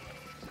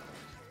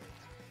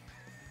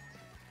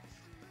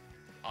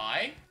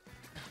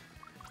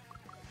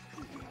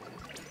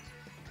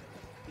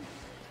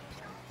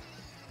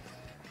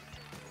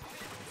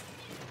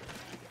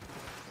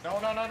 No,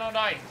 no, no, no,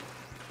 die.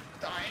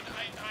 Die,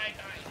 die, die,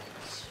 die.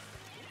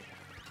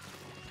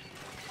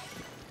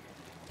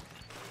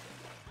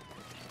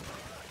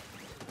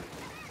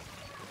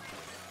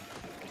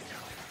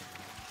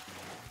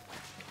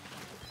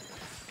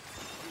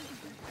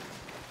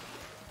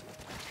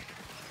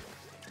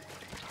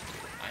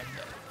 I'm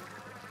dead.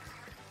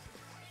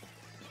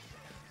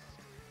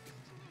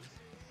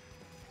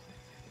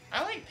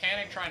 I like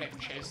panic trying to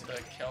chase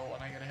the kill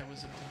when I get hit with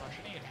it too much.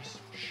 I need to just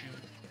shoot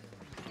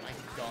my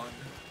gun.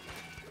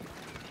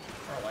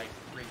 Or like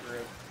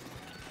regroup.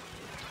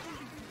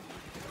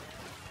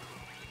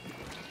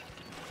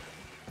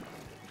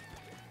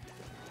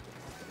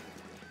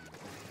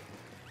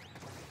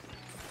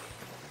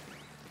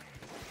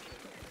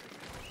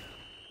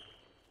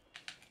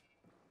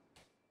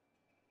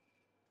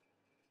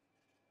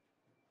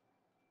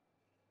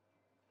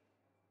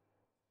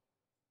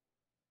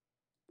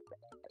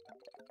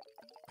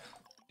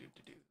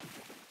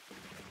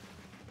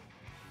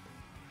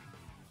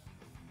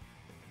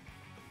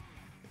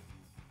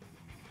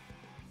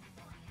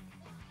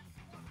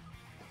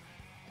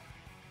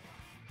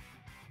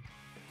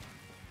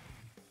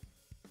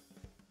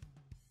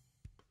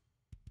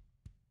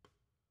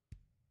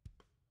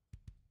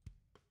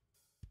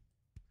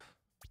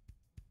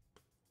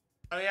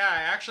 Oh yeah,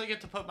 I actually get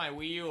to put my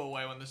Wii U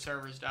away when the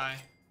servers die.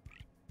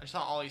 I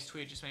saw Ollie's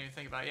tweet, just made me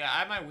think about it. Yeah, I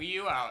had my Wii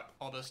U out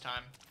all this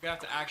time. You have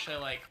to actually,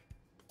 like,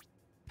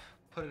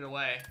 put it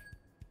away.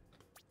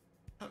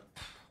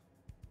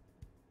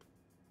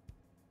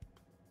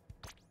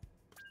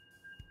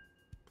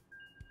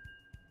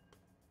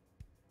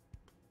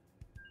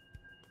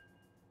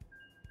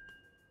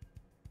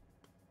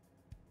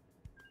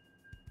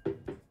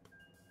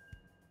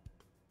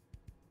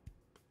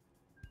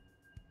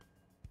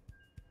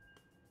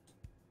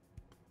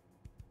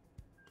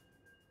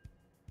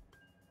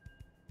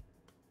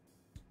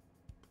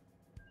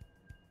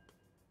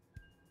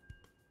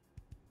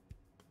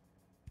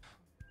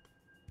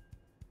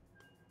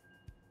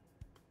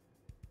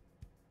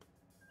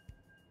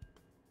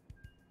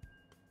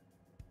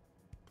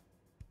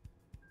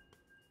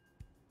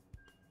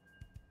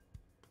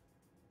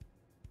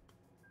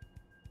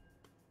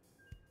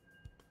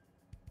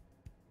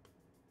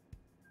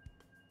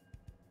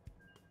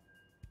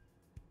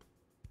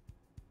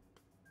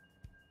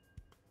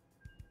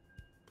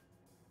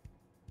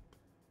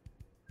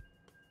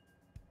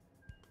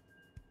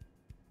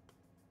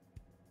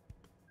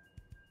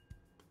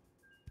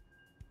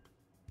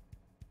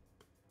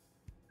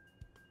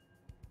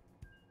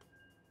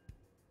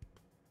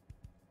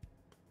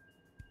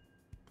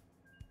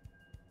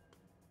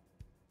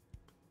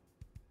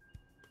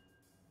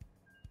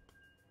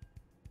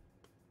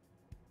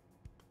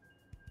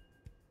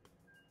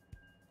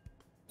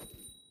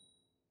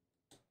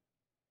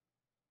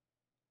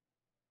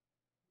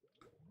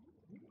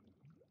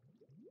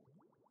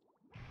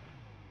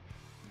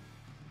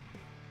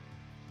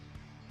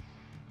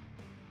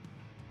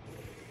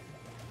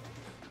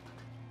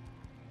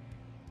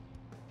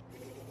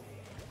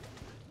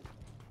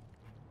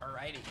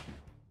 Alrighty.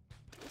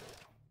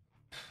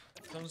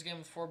 Someone's game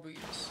with 4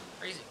 booties.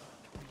 Crazy.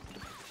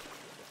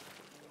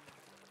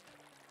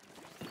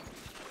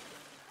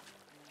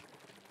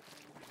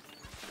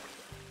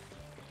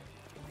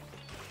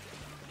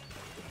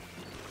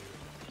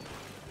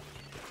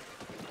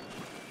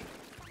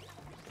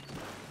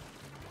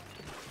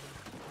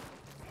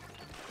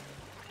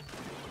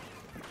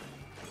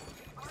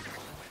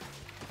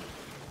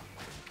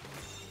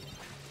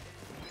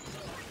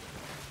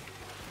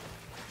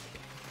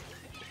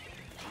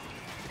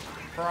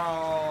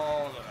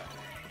 Bro,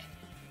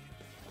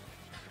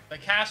 the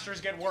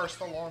casters get worse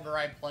the longer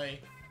I play.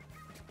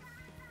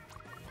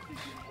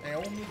 They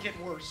only get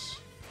worse.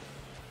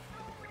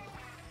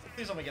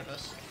 Please let me get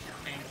this.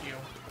 Thank you.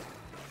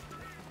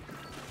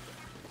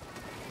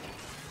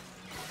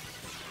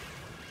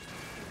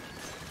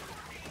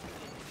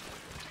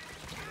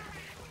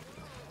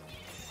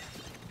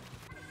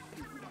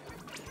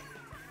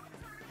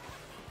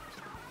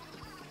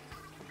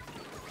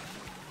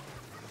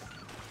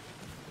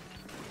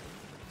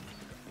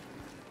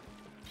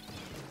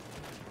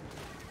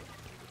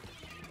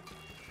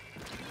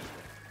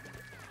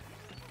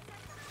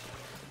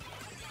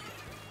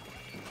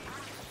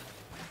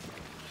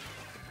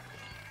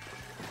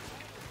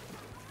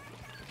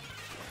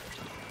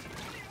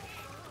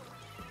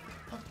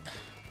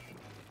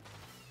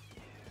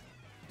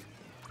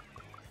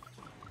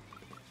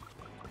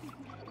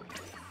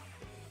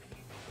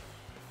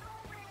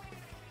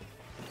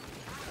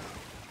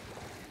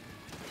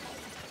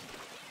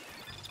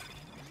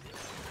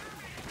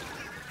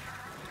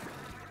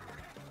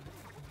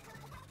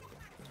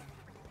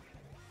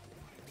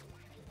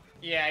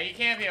 Yeah, you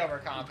can't be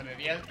overconfident.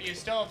 You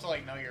still have to,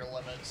 like, know your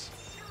limits.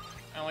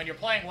 And when you're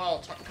playing well,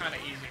 it's kind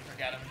of easy to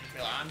forget them. Just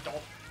be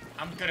like,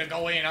 I'm gonna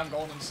go in, I'm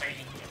going insane.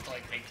 You have to,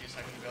 like, take 2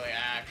 seconds and be like,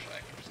 actually, I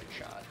can just take a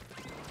shot.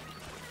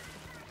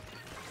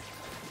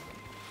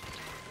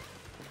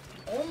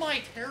 Oh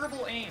my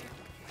terrible aim.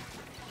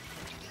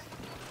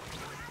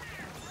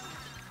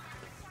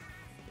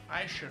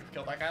 I should have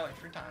killed that guy like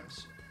 3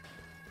 times.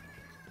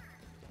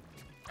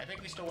 I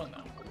think we still win,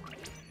 though.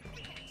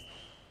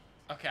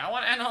 Okay, I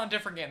want to end on a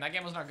different game. That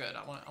game was not good.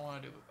 I want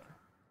to do it better.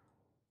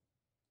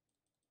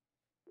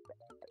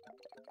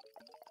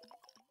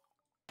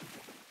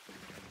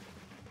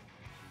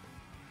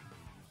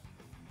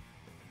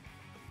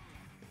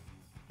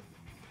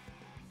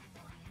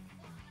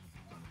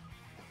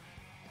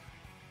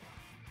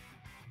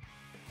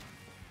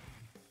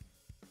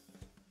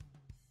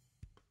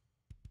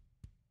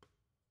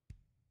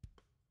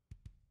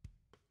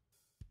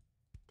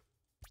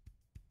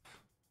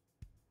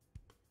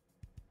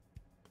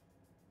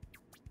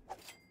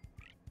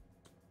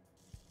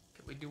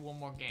 We do one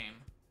more game.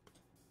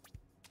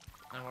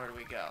 Then where do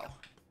we go?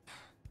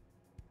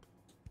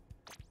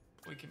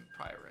 We can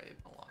probably raid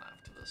Milan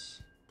after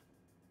this.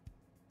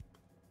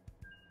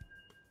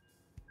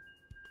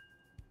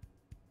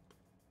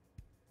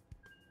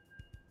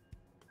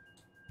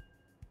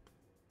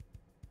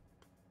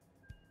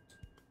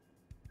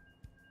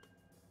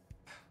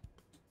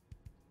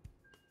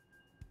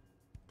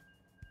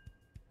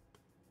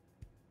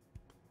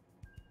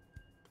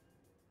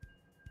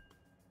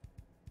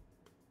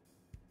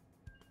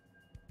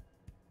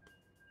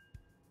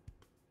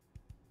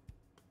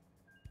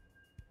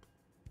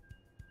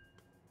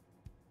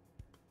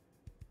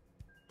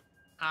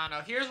 I don't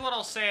know. Here's what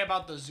I'll say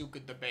about the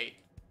Zuka debate.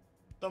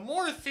 The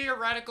more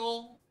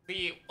theoretical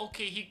the,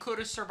 okay, he could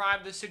have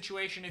survived this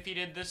situation if he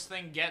did this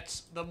thing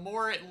gets, the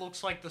more it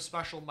looks like the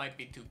special might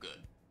be too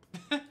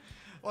good.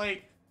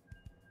 Like,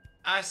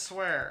 I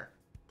swear,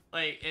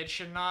 like, it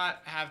should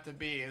not have to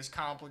be as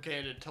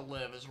complicated to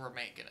live as we're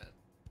making it.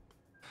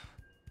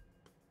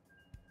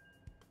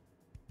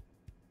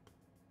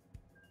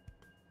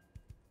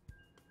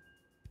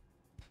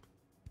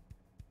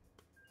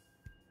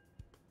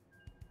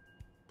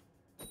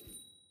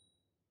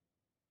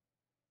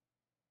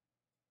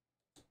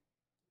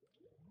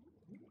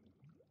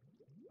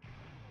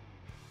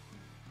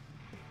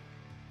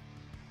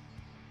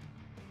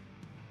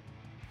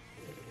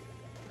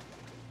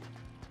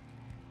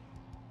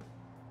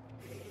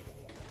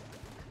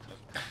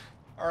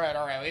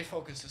 Alright, we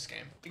focus this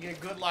game. We get a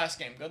good last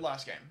game, good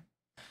last game.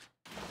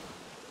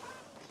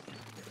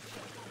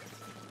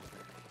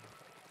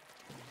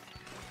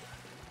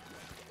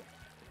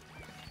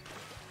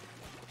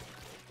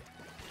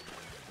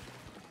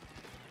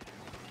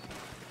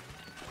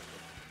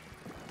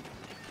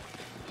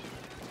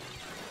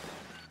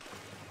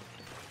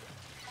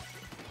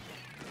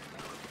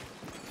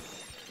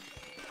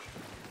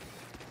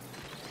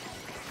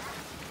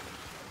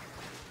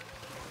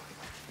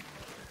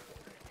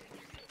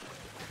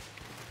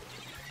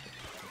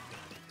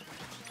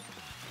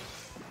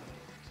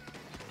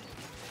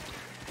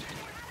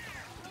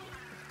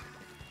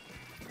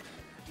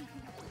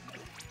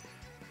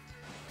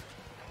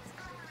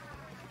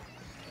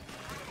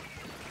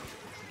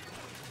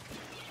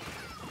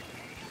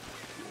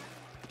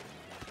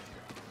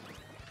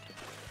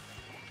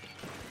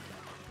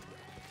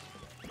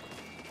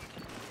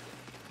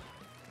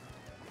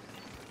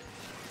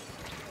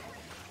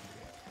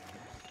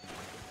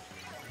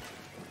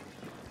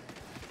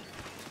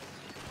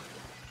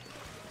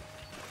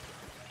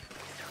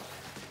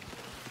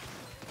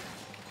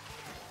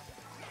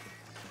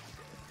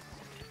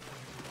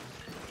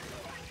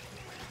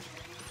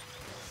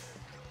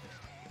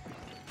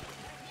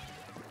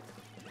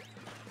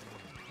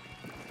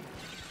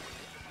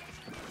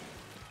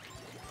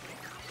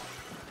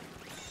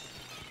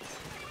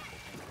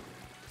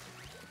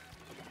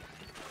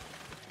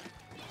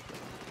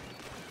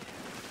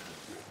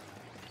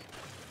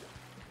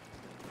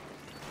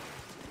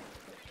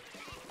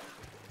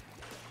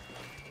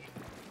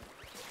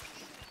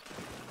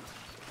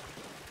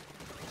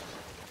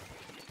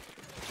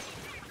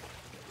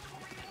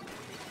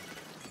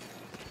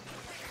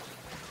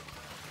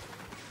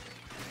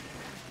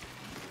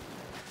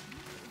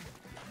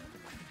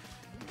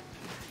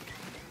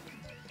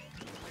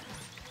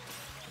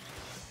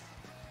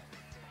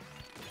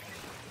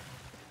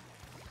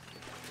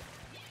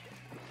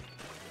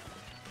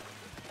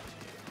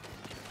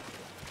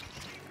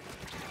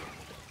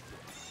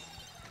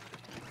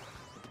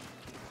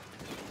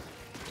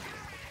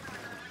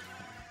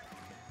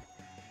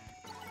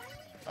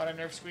 Auto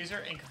nerve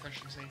squeezer, ink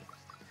efficiency.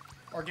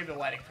 Or give it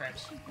lighting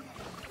frames.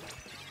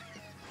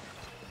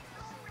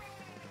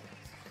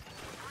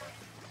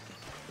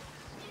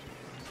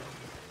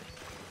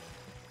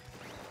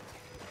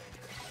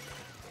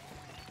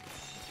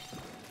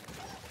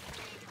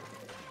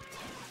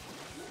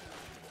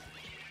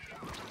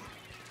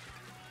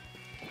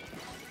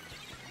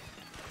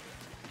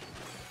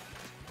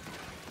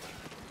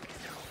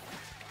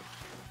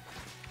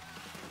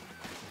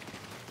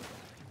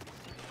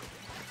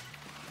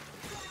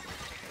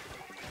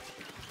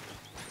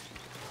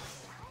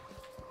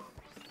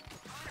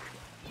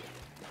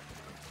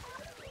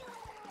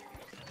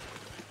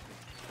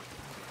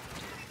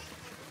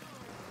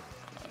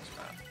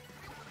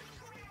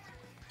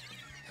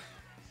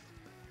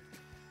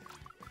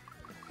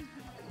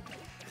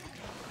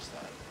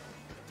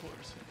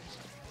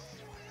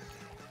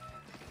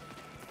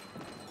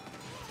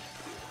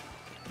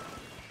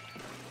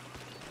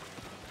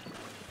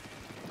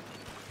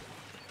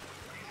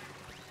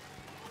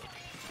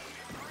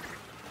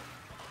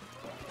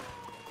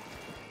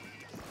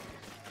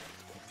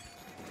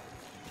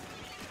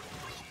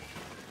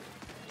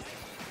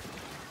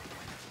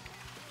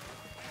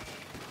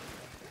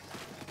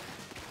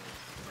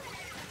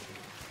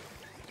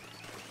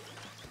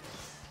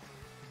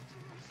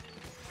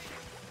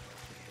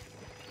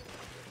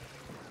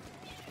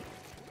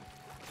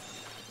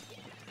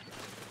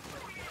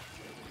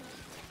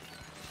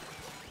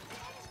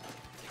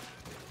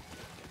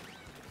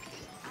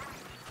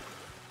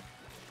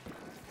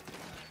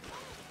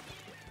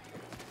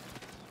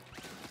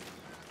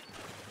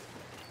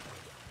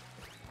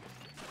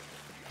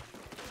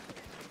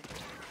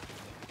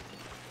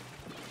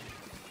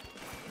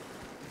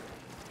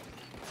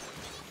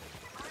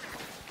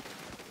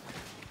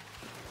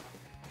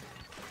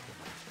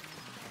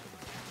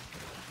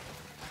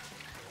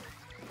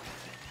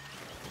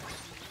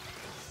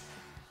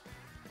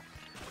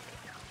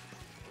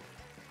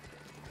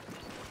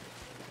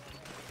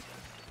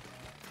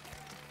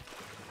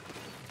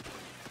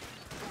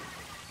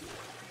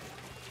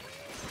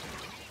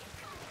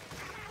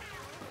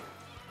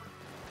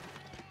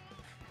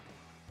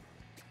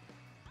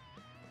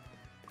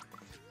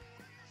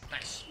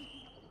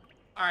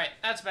 Alright,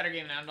 that's a better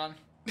game to end on.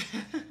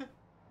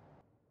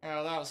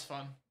 Oh, that was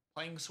fun.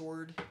 Playing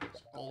sword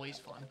is always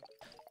fun.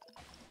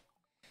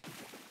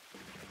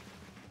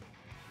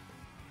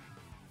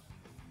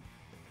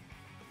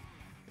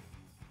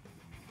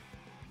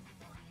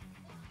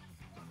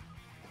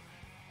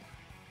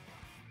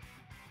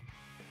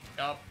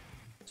 Yup.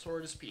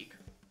 Sword is peak.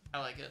 I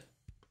like it.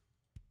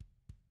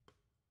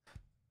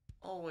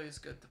 Always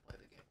good to play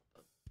the game.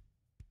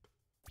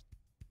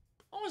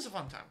 Always a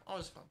fun time.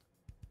 Always fun.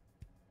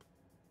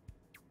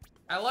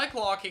 I like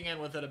locking in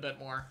with it a bit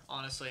more,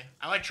 honestly.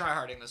 I like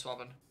tryharding this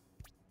weapon.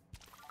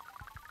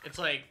 It's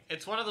like,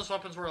 it's one of those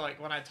weapons where,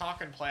 like, when I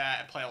talk and play,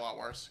 I play a lot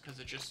worse, because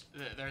it just,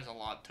 there's a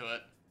lot to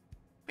it.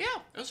 But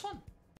yeah, it was fun.